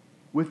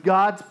with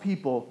God's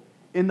people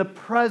in the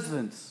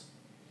presence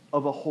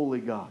of a holy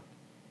God.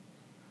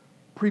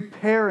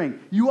 Preparing.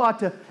 You ought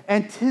to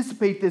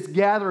anticipate this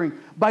gathering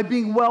by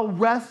being well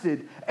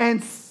rested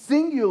and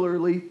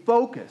singularly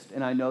focused.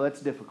 And I know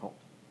that's difficult.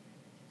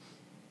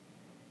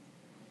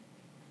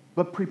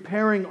 But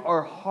preparing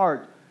our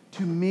heart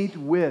to meet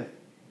with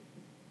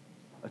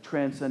a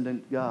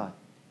transcendent God.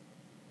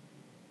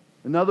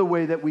 Another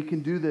way that we can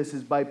do this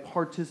is by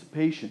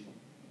participation.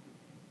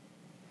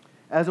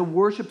 As a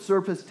worship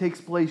service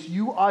takes place,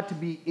 you ought to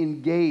be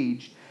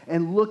engaged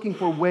and looking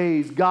for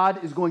ways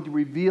God is going to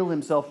reveal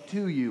Himself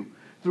to you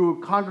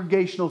through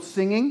congregational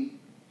singing,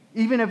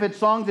 even if it's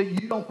songs that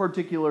you don't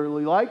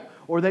particularly like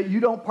or that you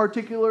don't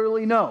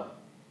particularly know.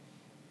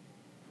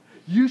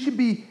 You should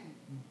be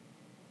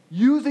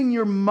using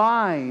your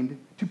mind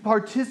to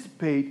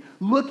participate,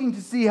 looking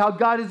to see how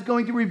God is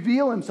going to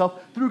reveal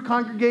Himself through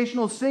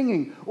congregational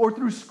singing or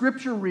through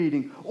scripture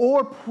reading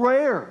or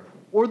prayer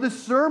or the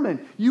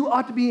sermon. You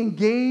ought to be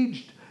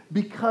engaged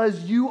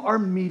because you are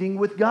meeting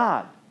with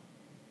God.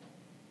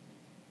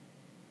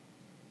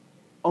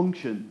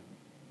 Unction.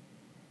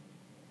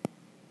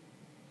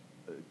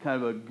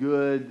 Kind of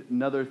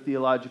another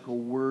theological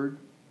word.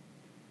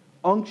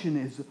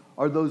 Unction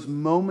are those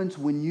moments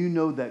when you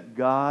know that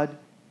God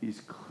is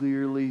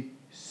clearly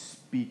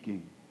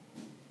speaking.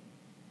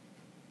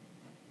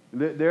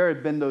 There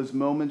have been those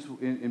moments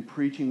in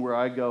preaching where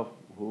I go,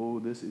 oh,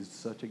 this is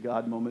such a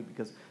God moment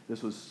because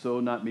this was so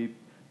not me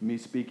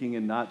speaking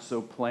and not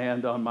so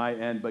planned on my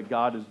end, but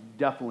God is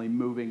definitely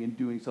moving and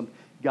doing something.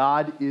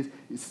 God is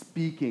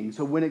speaking.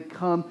 So when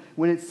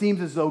it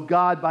seems as though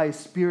God by His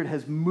Spirit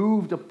has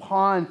moved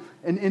upon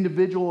an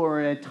individual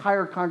or an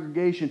entire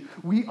congregation,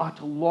 we ought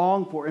to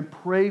long for and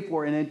pray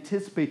for and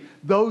anticipate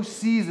those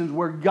seasons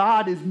where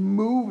God is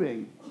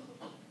moving.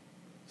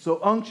 So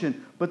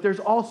unction, but there's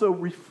also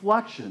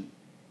reflection.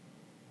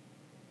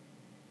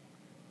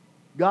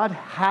 God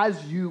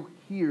has you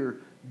here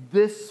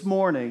this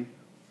morning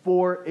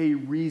for a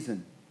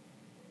reason.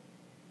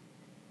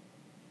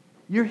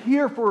 You're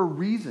here for a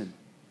reason,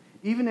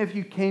 even if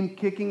you came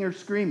kicking or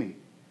screaming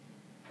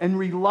and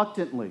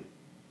reluctantly.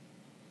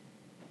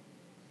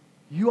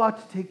 You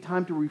ought to take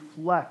time to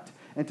reflect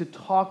and to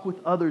talk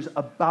with others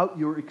about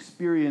your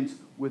experience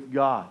with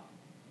God.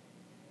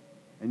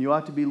 And you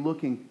ought to be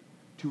looking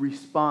to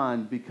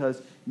respond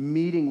because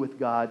meeting with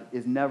God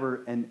is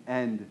never an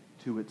end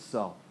to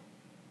itself.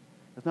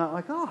 It's not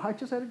like, oh, I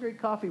just had a great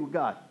coffee with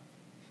God.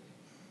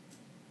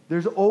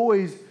 There's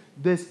always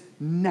this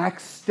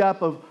next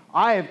step of,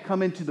 I have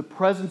come into the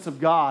presence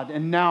of God,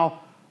 and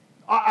now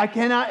I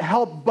cannot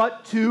help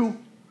but to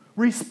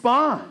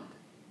respond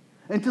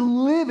and to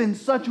live in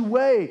such a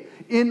way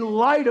in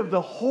light of the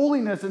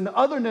holiness and the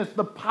otherness,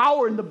 the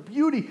power and the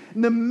beauty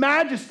and the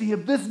majesty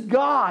of this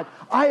God.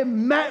 I have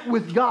met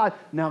with God.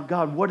 Now,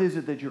 God, what is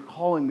it that you're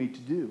calling me to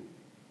do?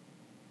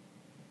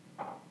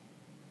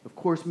 Of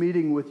course,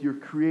 meeting with your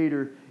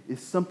Creator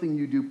is something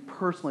you do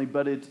personally,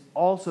 but it's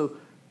also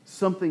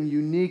something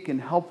unique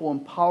and helpful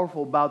and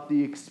powerful about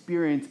the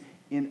experience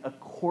in a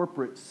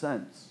corporate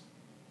sense.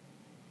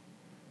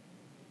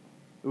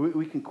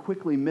 We can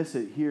quickly miss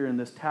it here in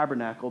this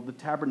tabernacle. The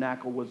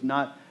tabernacle was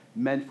not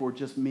meant for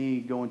just me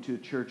going to a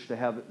church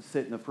to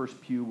sit in the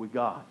first pew with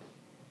God.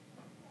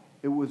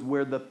 It was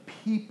where the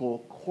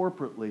people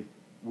corporately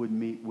would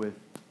meet with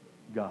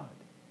God.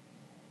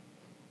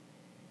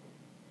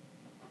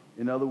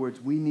 In other words,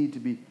 we need to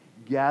be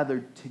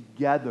gathered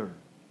together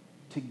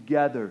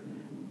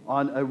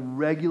on a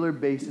regular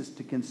basis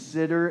to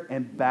consider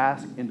and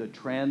bask in the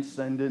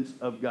transcendence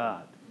of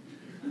God.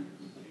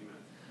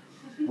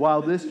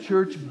 While this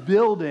church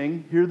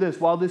building, hear this,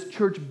 while this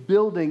church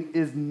building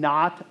is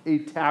not a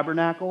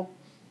tabernacle,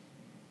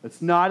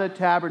 it's not a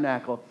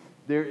tabernacle,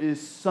 there is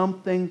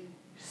something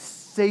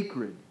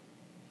sacred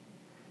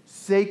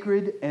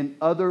and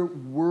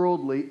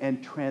otherworldly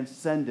and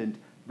transcendent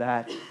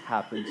that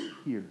happens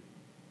here.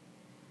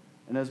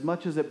 And as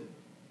much as it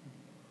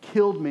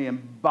killed me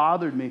and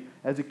bothered me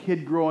as a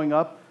kid growing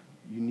up,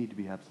 you need to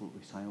be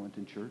absolutely silent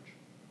in church.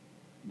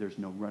 There's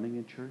no running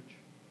in church.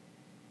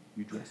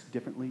 You dress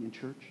differently in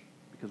church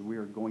because we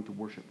are going to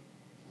worship.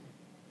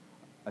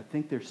 I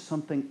think there's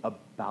something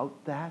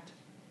about that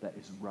that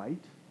is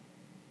right.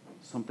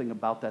 Something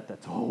about that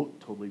that's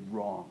totally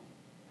wrong.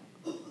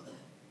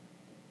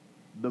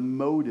 The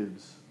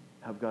motives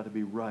have got to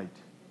be right.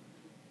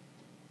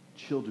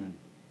 Children,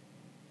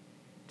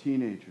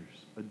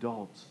 teenagers,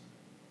 adults,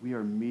 we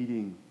are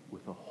meeting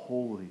with a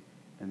holy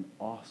and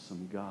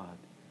awesome God.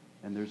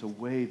 And there's a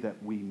way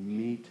that we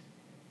meet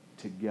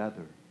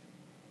together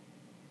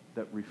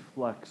that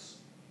reflects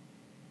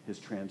his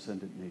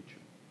transcendent nature.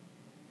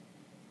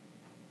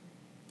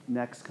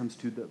 Next comes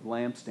to the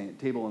lampstand,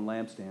 table and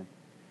lampstand.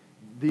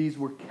 These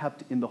were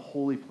kept in the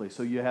holy place.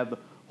 So you have the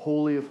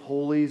Holy of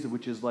Holies,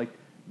 which is like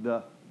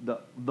the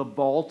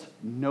vault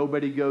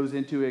nobody goes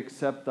into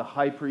except the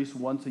high priest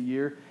once a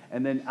year.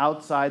 And then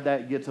outside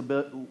that gets a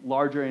bit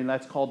larger, and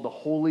that's called the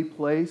holy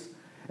place.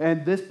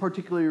 And this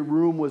particular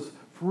room was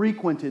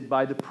frequented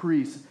by the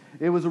priests.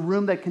 It was a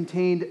room that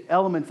contained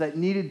elements that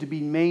needed to be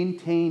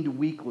maintained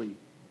weekly.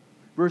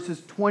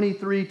 Verses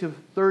 23 to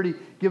 30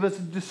 give us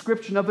a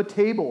description of a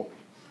table.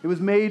 It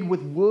was made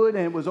with wood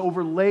and it was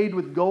overlaid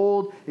with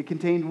gold. It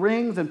contained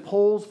rings and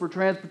poles for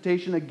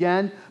transportation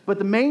again. But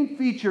the main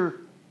feature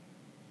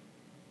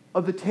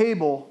of the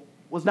table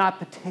was not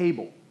the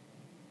table.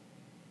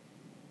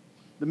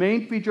 The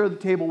main feature of the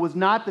table was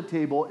not the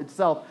table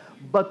itself,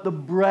 but the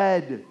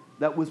bread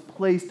that was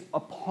placed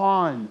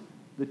upon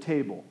the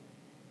table.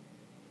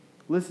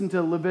 Listen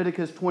to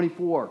Leviticus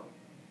 24.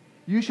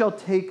 You shall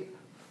take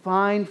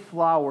fine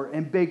flour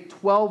and bake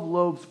 12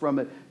 loaves from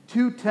it.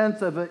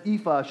 2/10 of an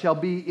ephah shall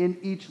be in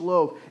each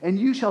loaf. And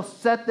you shall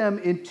set them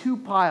in 2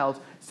 piles,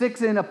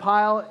 6 in a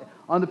pile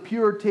on the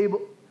pure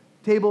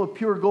table of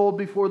pure gold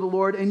before the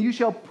Lord. And you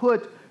shall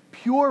put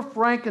pure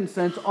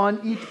frankincense on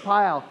each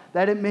pile,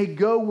 that it may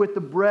go with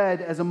the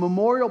bread as a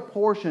memorial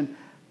portion,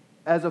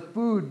 as a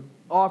food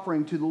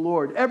offering to the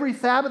Lord. Every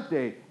Sabbath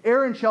day,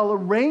 Aaron shall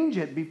arrange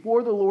it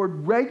before the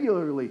Lord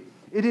regularly.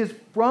 It is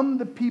from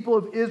the people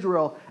of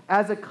Israel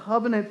as a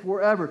covenant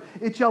forever.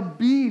 It shall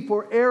be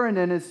for Aaron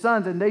and his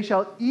sons, and they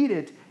shall eat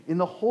it in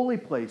the holy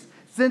place,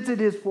 since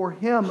it is for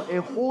him a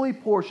holy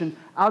portion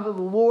out of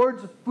the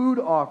Lord's food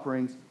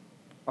offerings,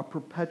 a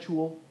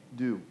perpetual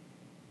due.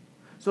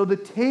 So the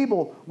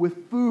table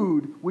with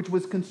food, which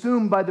was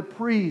consumed by the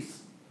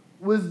priests,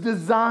 was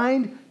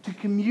designed to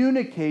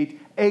communicate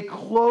a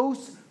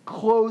close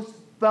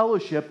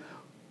fellowship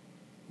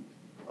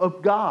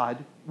of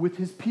God with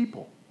his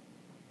people.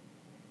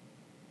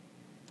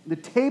 The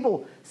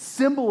table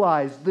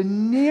symbolized the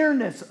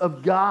nearness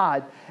of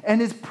God and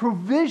his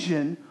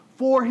provision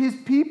for his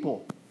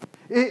people.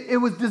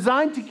 It was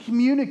designed to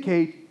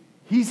communicate,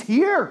 he's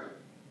here.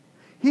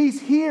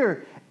 He's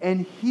here,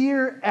 and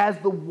here as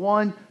the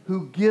one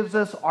who gives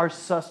us our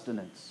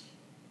sustenance,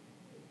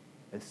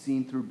 as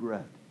seen through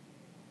bread.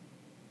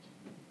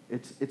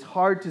 It's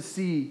hard to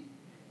see,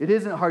 it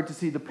isn't hard to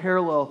see the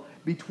parallel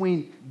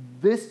between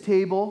this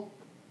table,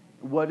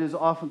 what is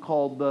often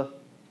called the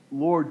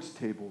Lord's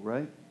table,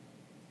 right?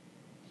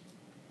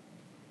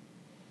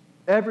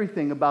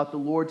 Everything about the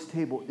Lord's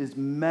table is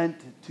meant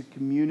to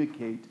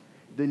communicate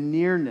the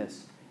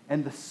nearness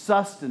and the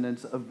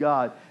sustenance of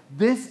God.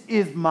 This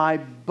is my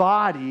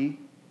body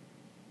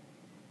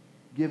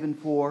given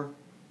for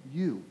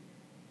you.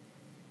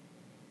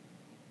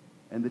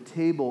 And the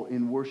table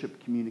in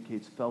worship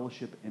communicates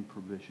fellowship and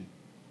provision.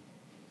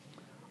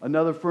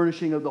 Another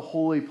furnishing of the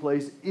holy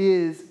place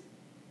is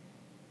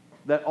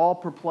that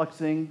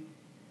all-perplexing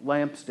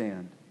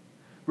lampstand.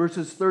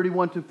 Verses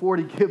 31 to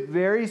 40 give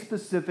very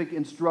specific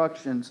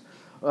instructions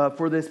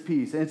for this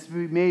piece. And it's to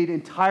be made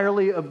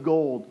entirely of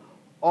gold,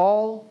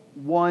 all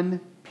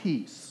one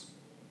piece.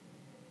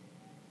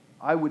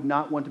 I would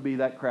not want to be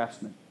that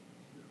craftsman.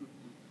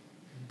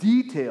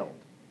 Detailed.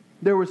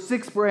 There were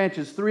 6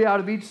 branches, 3 out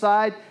of each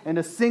side, and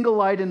a single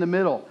light in the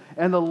middle.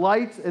 And the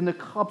lights and the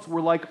cups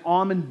were like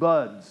almond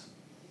buds.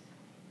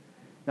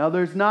 Now,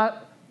 there's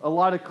not a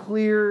lot of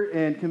clear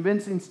and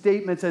convincing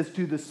statements as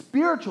to the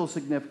spiritual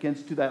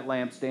significance to that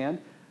lampstand.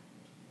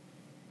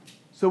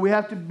 So we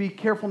have to be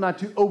careful not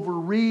to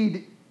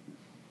overread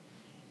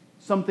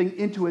something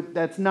into it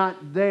that's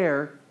not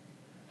there.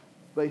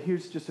 But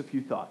here's just a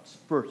few thoughts.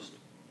 First,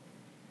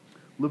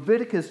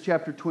 Leviticus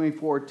chapter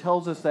 24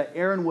 tells us that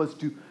Aaron was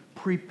to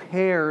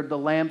prepare the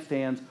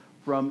lampstands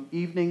from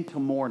evening to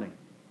morning.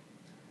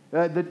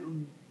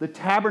 The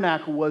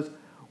tabernacle was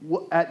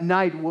at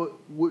night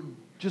would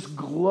just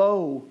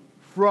glow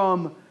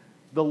from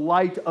the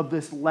light of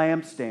this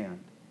lampstand,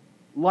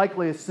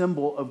 likely a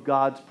symbol of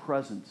God's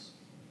presence.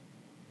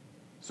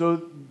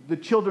 So the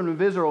children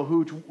of Israel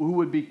who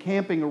would be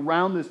camping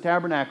around this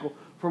tabernacle,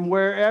 from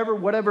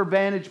whatever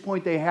vantage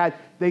point they had,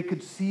 they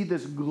could see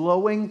this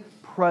glowing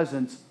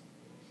presence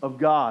of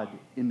God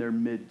in their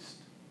midst.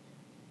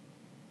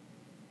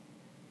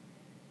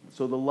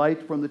 So the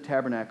light from the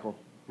tabernacle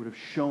would have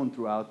shone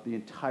throughout the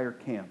entire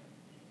camp.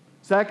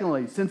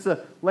 Secondly, since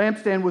the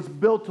lampstand was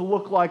built to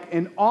look like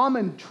an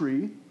almond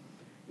tree,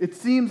 it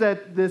seems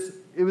that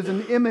it was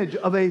an image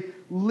of a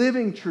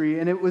living tree,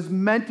 and it was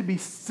meant to be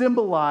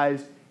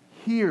symbolized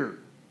here.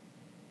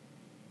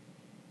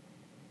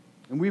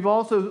 And we've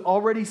also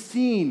already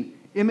seen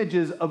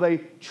images of a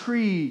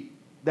tree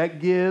that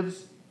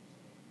gives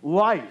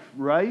life,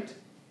 right?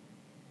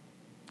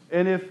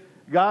 And if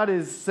God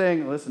is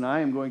saying, listen, I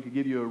am going to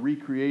give you a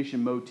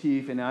recreation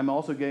motif, and I'm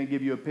also going to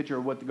give you a picture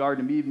of what the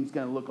Garden of Eden is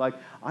going to look like,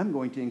 I'm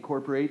going to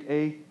incorporate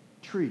a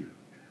tree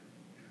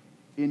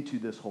into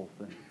this whole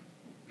thing.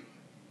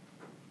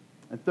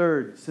 And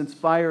third, since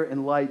fire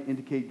and light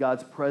indicate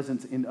God's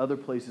presence in other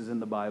places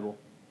in the Bible,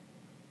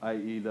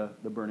 i.e. the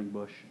burning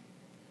bush,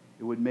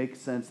 it would make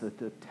sense that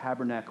the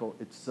tabernacle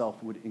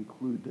itself would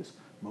include this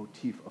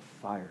motif of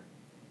fire.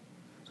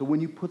 So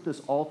when you put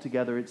this all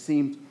together, it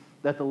seems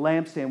that the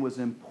lampstand was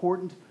an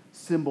important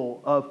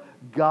symbol of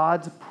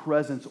God's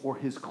presence or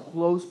his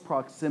close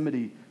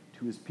proximity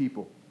to his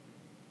people.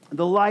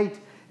 The light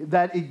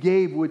that it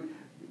gave would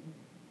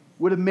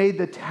have made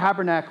the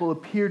tabernacle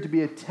appear to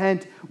be a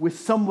tent with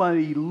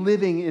somebody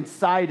living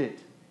inside it.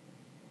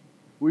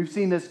 We've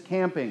seen this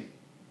camping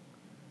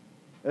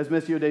as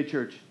Missio Dei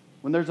Church.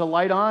 When there's a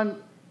light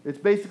on, it's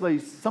basically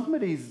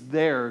somebody's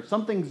there,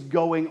 something's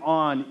going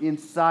on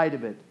inside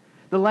of it.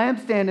 The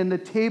lampstand and the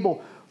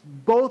table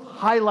both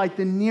highlight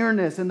the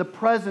nearness and the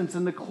presence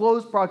and the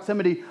close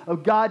proximity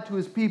of God to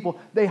his people.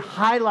 They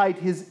highlight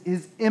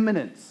his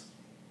immanence.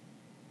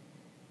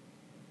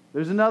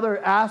 There's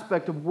another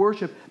aspect of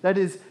worship that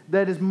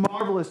is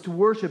marvelous to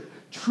worship.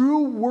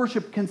 True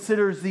worship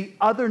considers the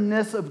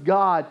otherness of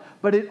God,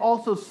 but it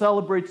also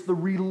celebrates the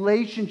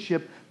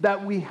relationship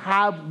that we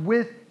have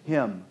with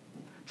him.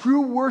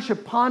 True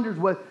worship ponders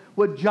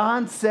what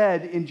John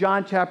said in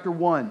John chapter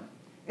 1.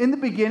 In the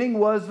beginning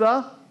was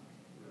the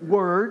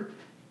Word.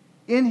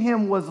 In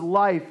him was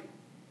life,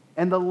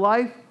 and the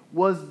life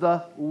was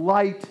the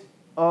light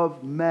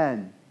of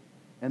men.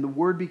 And the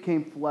Word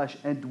became flesh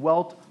and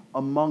dwelt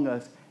among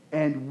us,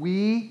 and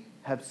we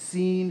have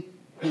seen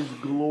his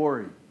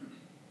glory.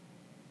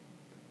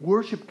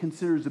 Worship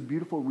considers the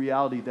beautiful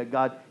reality that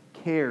God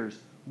cares,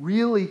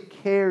 really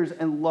cares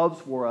and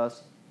loves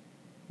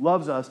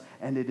us,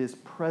 and it is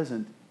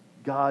present.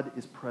 God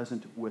is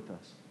present with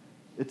us.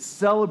 It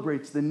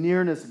celebrates the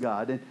nearness of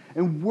God,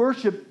 and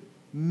worship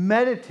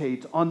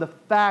meditates on the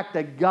fact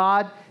that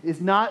God is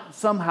not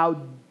somehow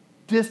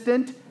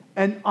distant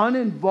and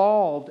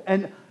uninvolved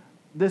and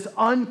this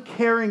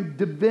uncaring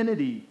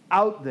divinity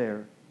out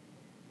there.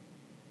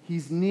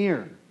 He's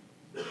near.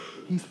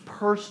 He's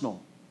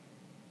personal.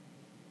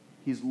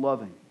 He's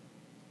loving.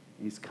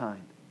 He's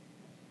kind.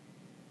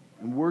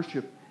 And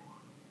worship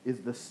is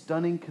the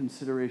stunning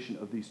consideration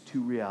of these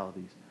two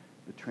realities,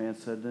 the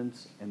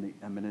transcendence and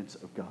the immanence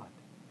of God.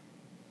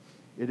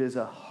 It is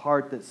a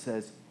heart that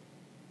says,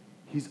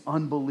 he's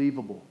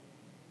unbelievable,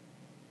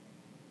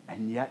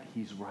 and yet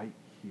he's right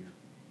here.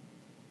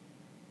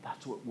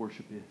 That's what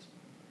worship is.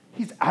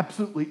 He's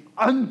absolutely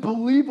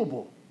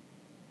unbelievable,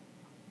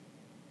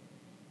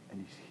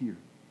 and he's here.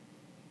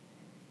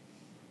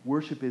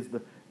 Worship is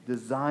the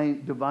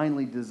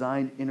divinely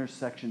designed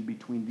intersection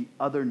between the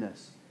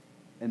otherness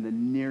and the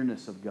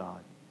nearness of God.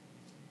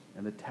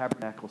 And the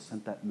tabernacle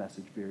sent that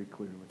message very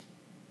clearly.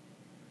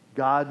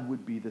 God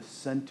would be the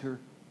center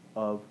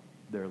of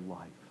their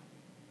life.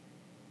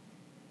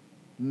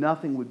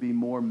 Nothing would be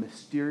more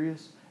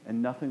mysterious,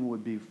 and nothing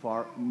would be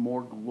far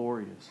more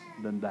glorious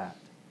than that.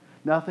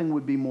 Nothing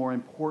would be more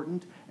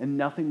important, and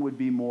nothing would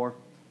be more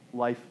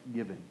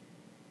life-giving.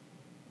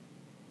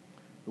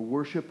 The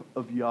worship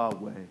of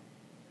Yahweh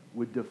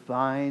would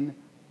define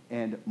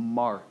and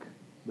mark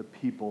the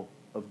people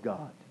of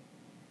God.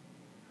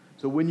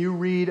 So when you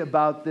read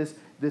about this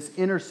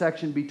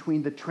intersection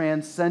between the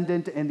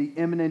transcendent and the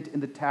immanent in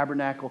the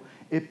tabernacle,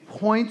 it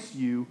points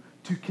you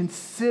to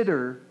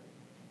consider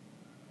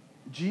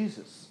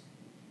Jesus.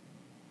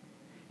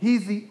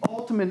 He's the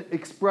ultimate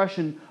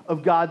expression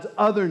of God's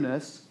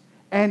otherness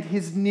and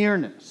his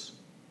nearness.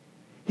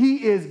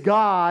 He is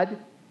God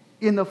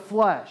in the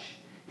flesh.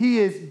 He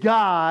is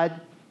God,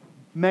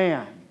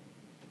 man.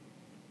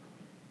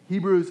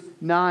 Hebrews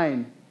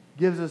 9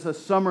 gives us a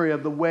summary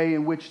of the way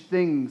in which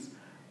things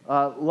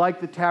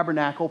like the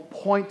tabernacle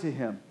point to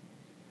him.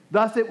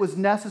 Thus it was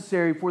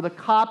necessary for the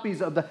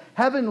copies of the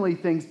heavenly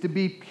things to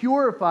be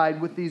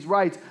purified with these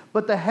rites,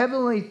 but the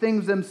heavenly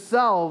things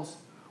themselves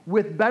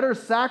with better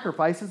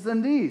sacrifices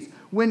than these.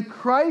 When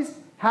Christ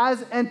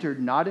has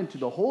entered not into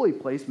the holy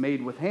place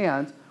made with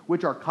hands,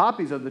 which are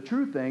copies of the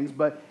true things,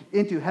 but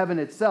into heaven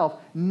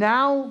itself,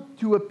 now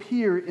to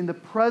appear in the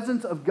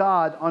presence of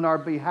God on our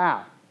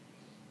behalf.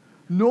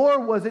 Nor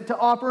was it to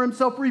offer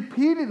himself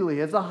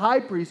repeatedly as a high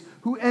priest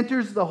who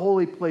enters the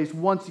holy place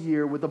once a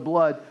year with the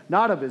blood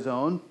not of his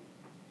own.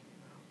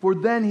 For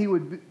then he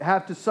would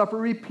have to suffer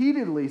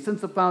repeatedly since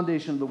the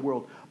foundation of the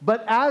world.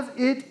 But as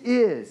it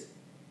is,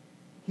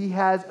 he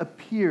has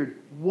appeared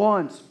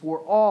once for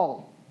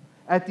all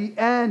at the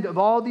end of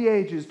all the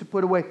ages to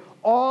put away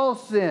all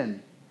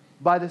sin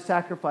by the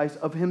sacrifice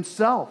of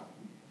himself.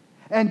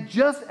 And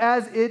just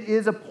as it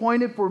is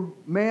appointed for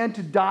man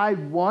to die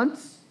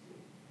once,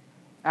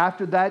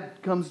 after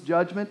that comes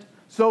judgment,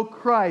 so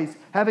Christ,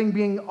 having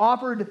been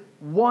offered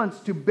once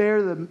to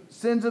bear the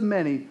sins of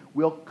many,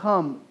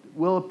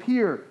 will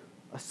appear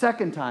a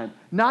second time,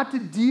 not to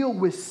deal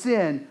with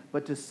sin,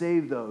 but to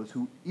save those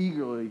who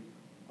eagerly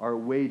are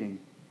waiting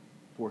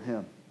for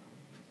him.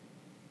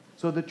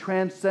 So the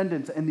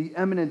transcendence and the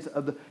eminence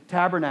of the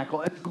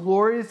tabernacle, as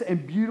glorious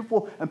and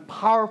beautiful and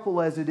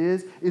powerful as it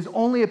is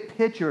only a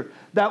picture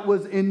that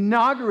was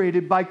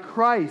inaugurated by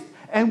Christ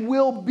and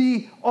will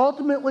be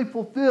ultimately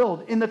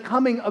fulfilled in the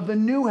coming of the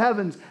new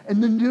heavens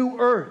and the new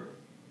earth.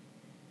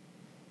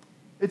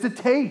 It's a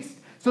taste.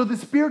 So the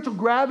spiritual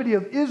gravity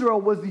of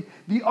Israel was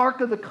the Ark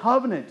of the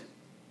Covenant.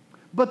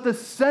 But the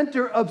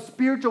center of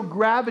spiritual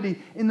gravity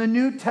in the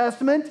New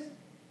Testament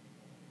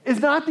is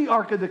not the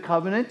Ark of the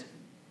Covenant.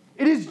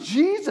 It is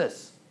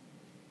Jesus.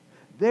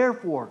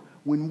 Therefore,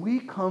 when we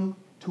come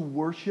to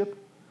worship,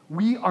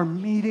 we are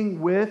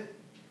meeting with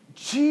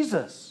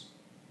Jesus.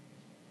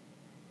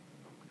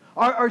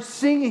 Our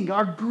singing,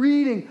 our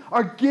greeting,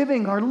 our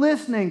giving, our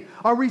listening,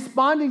 our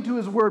responding to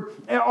his word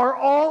are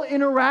all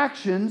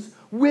interactions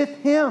with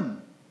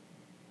him.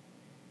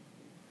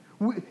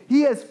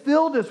 He has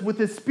filled us with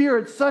his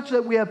Spirit such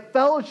that we have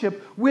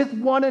fellowship with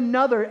one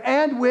another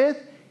and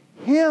with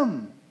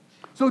him.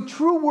 So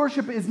true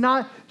worship is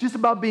not just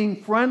about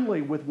being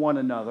friendly with one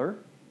another,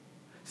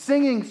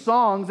 singing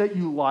songs that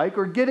you like,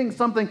 or getting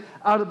something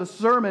out of a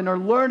sermon, or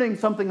learning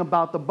something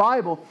about the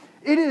Bible.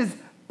 It is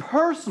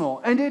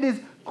personal, and it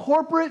is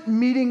corporate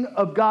meeting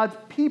of God's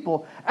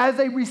people as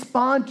they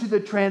respond to the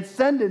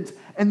transcendence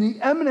and the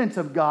eminence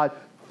of God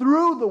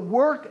through the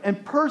work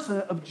and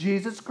person of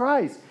Jesus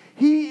Christ.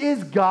 He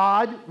is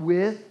God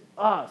with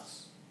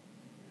us.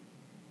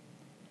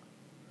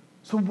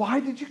 So why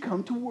did you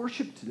come to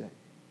worship today?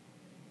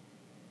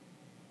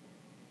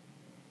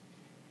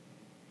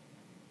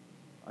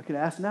 I can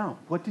ask now,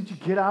 what did you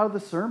get out of the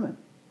sermon?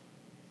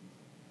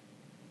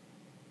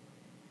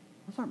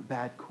 Those aren't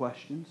bad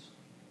questions,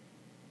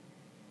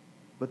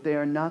 but they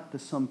are not the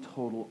sum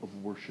total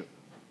of worship.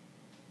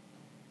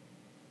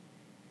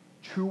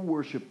 True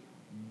worship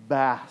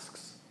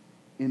basks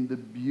in the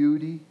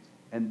beauty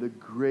and the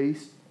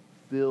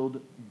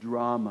grace-filled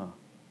drama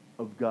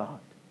of God,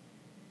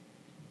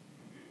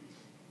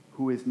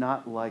 who is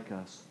not like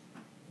us,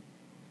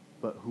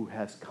 but who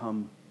has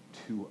come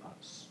to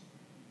us.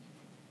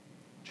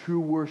 True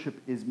worship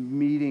is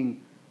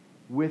meeting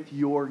with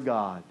your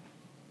God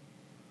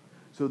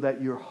so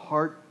that your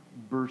heart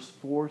bursts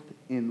forth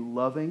in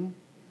loving,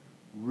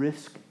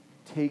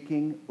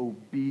 risk-taking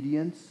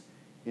obedience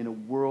in a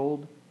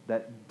world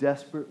that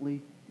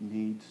desperately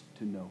needs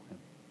to know him.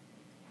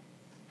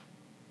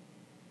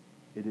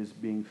 It is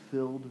being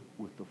filled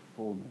with the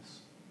fullness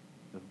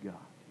of God.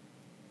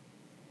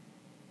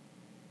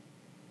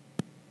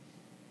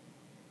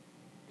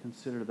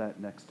 Consider that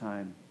next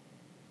time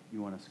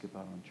you want to skip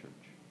out on church.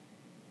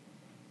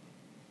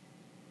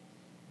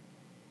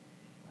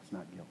 That's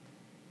not guilt.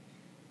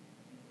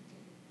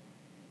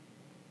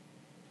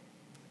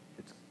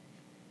 It's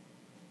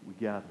we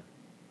gather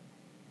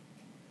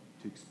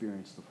to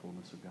experience the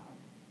fullness of God.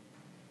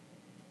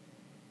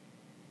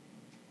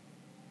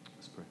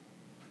 Let's pray.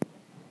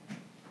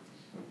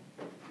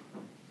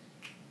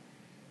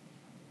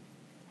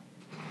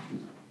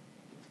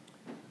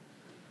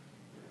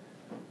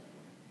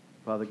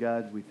 Father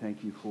God, we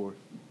thank you for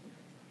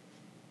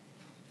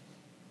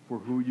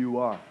who you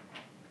are.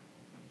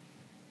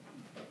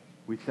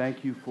 We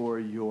thank you for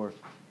your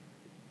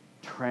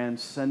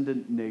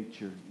transcendent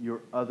nature,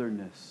 your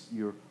otherness,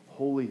 your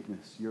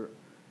holiness,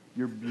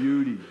 your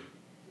beauty,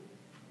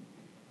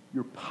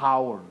 your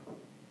power.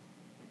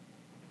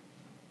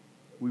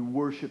 We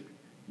worship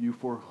you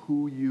for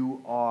who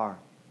you are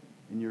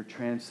in your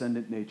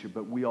transcendent nature,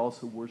 but we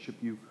also worship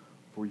you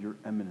for your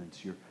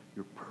eminence, your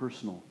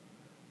personal,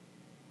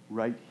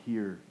 right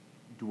here,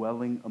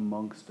 dwelling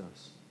amongst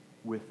us,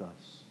 with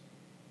us,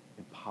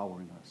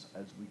 empowering us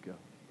as we go.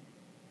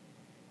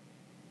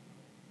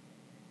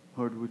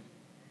 Lord,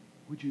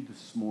 would you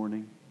this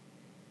morning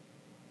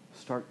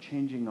start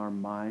changing our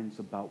minds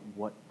about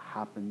what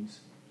happens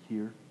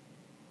here?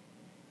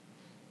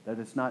 That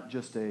it's not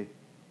just hey,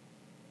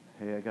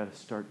 I got to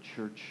start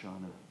church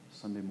on a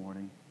Sunday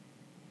morning,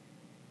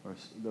 or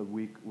the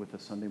week with a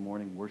Sunday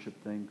morning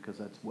worship thing, because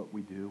that's what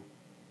we do.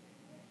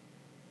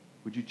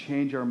 Would you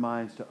change our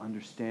minds to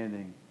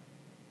understanding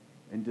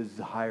and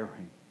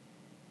desiring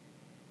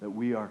that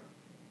we are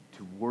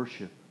to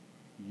worship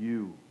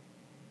you,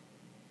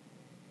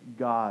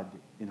 God,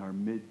 in our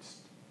midst.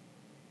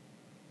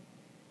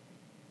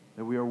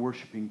 That we are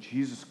worshiping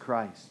Jesus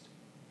Christ,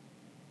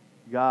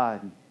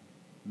 God,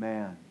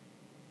 man.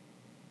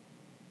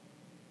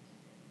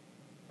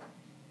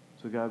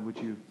 So God, would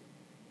you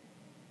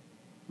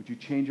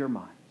change our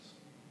minds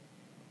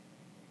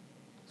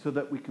so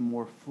that we can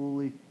more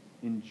fully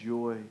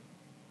enjoy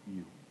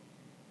you,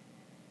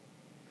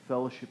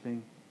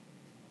 fellowshipping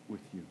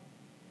with you.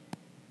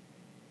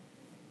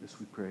 This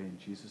we pray in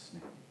Jesus'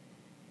 name.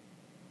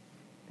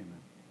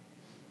 Amen.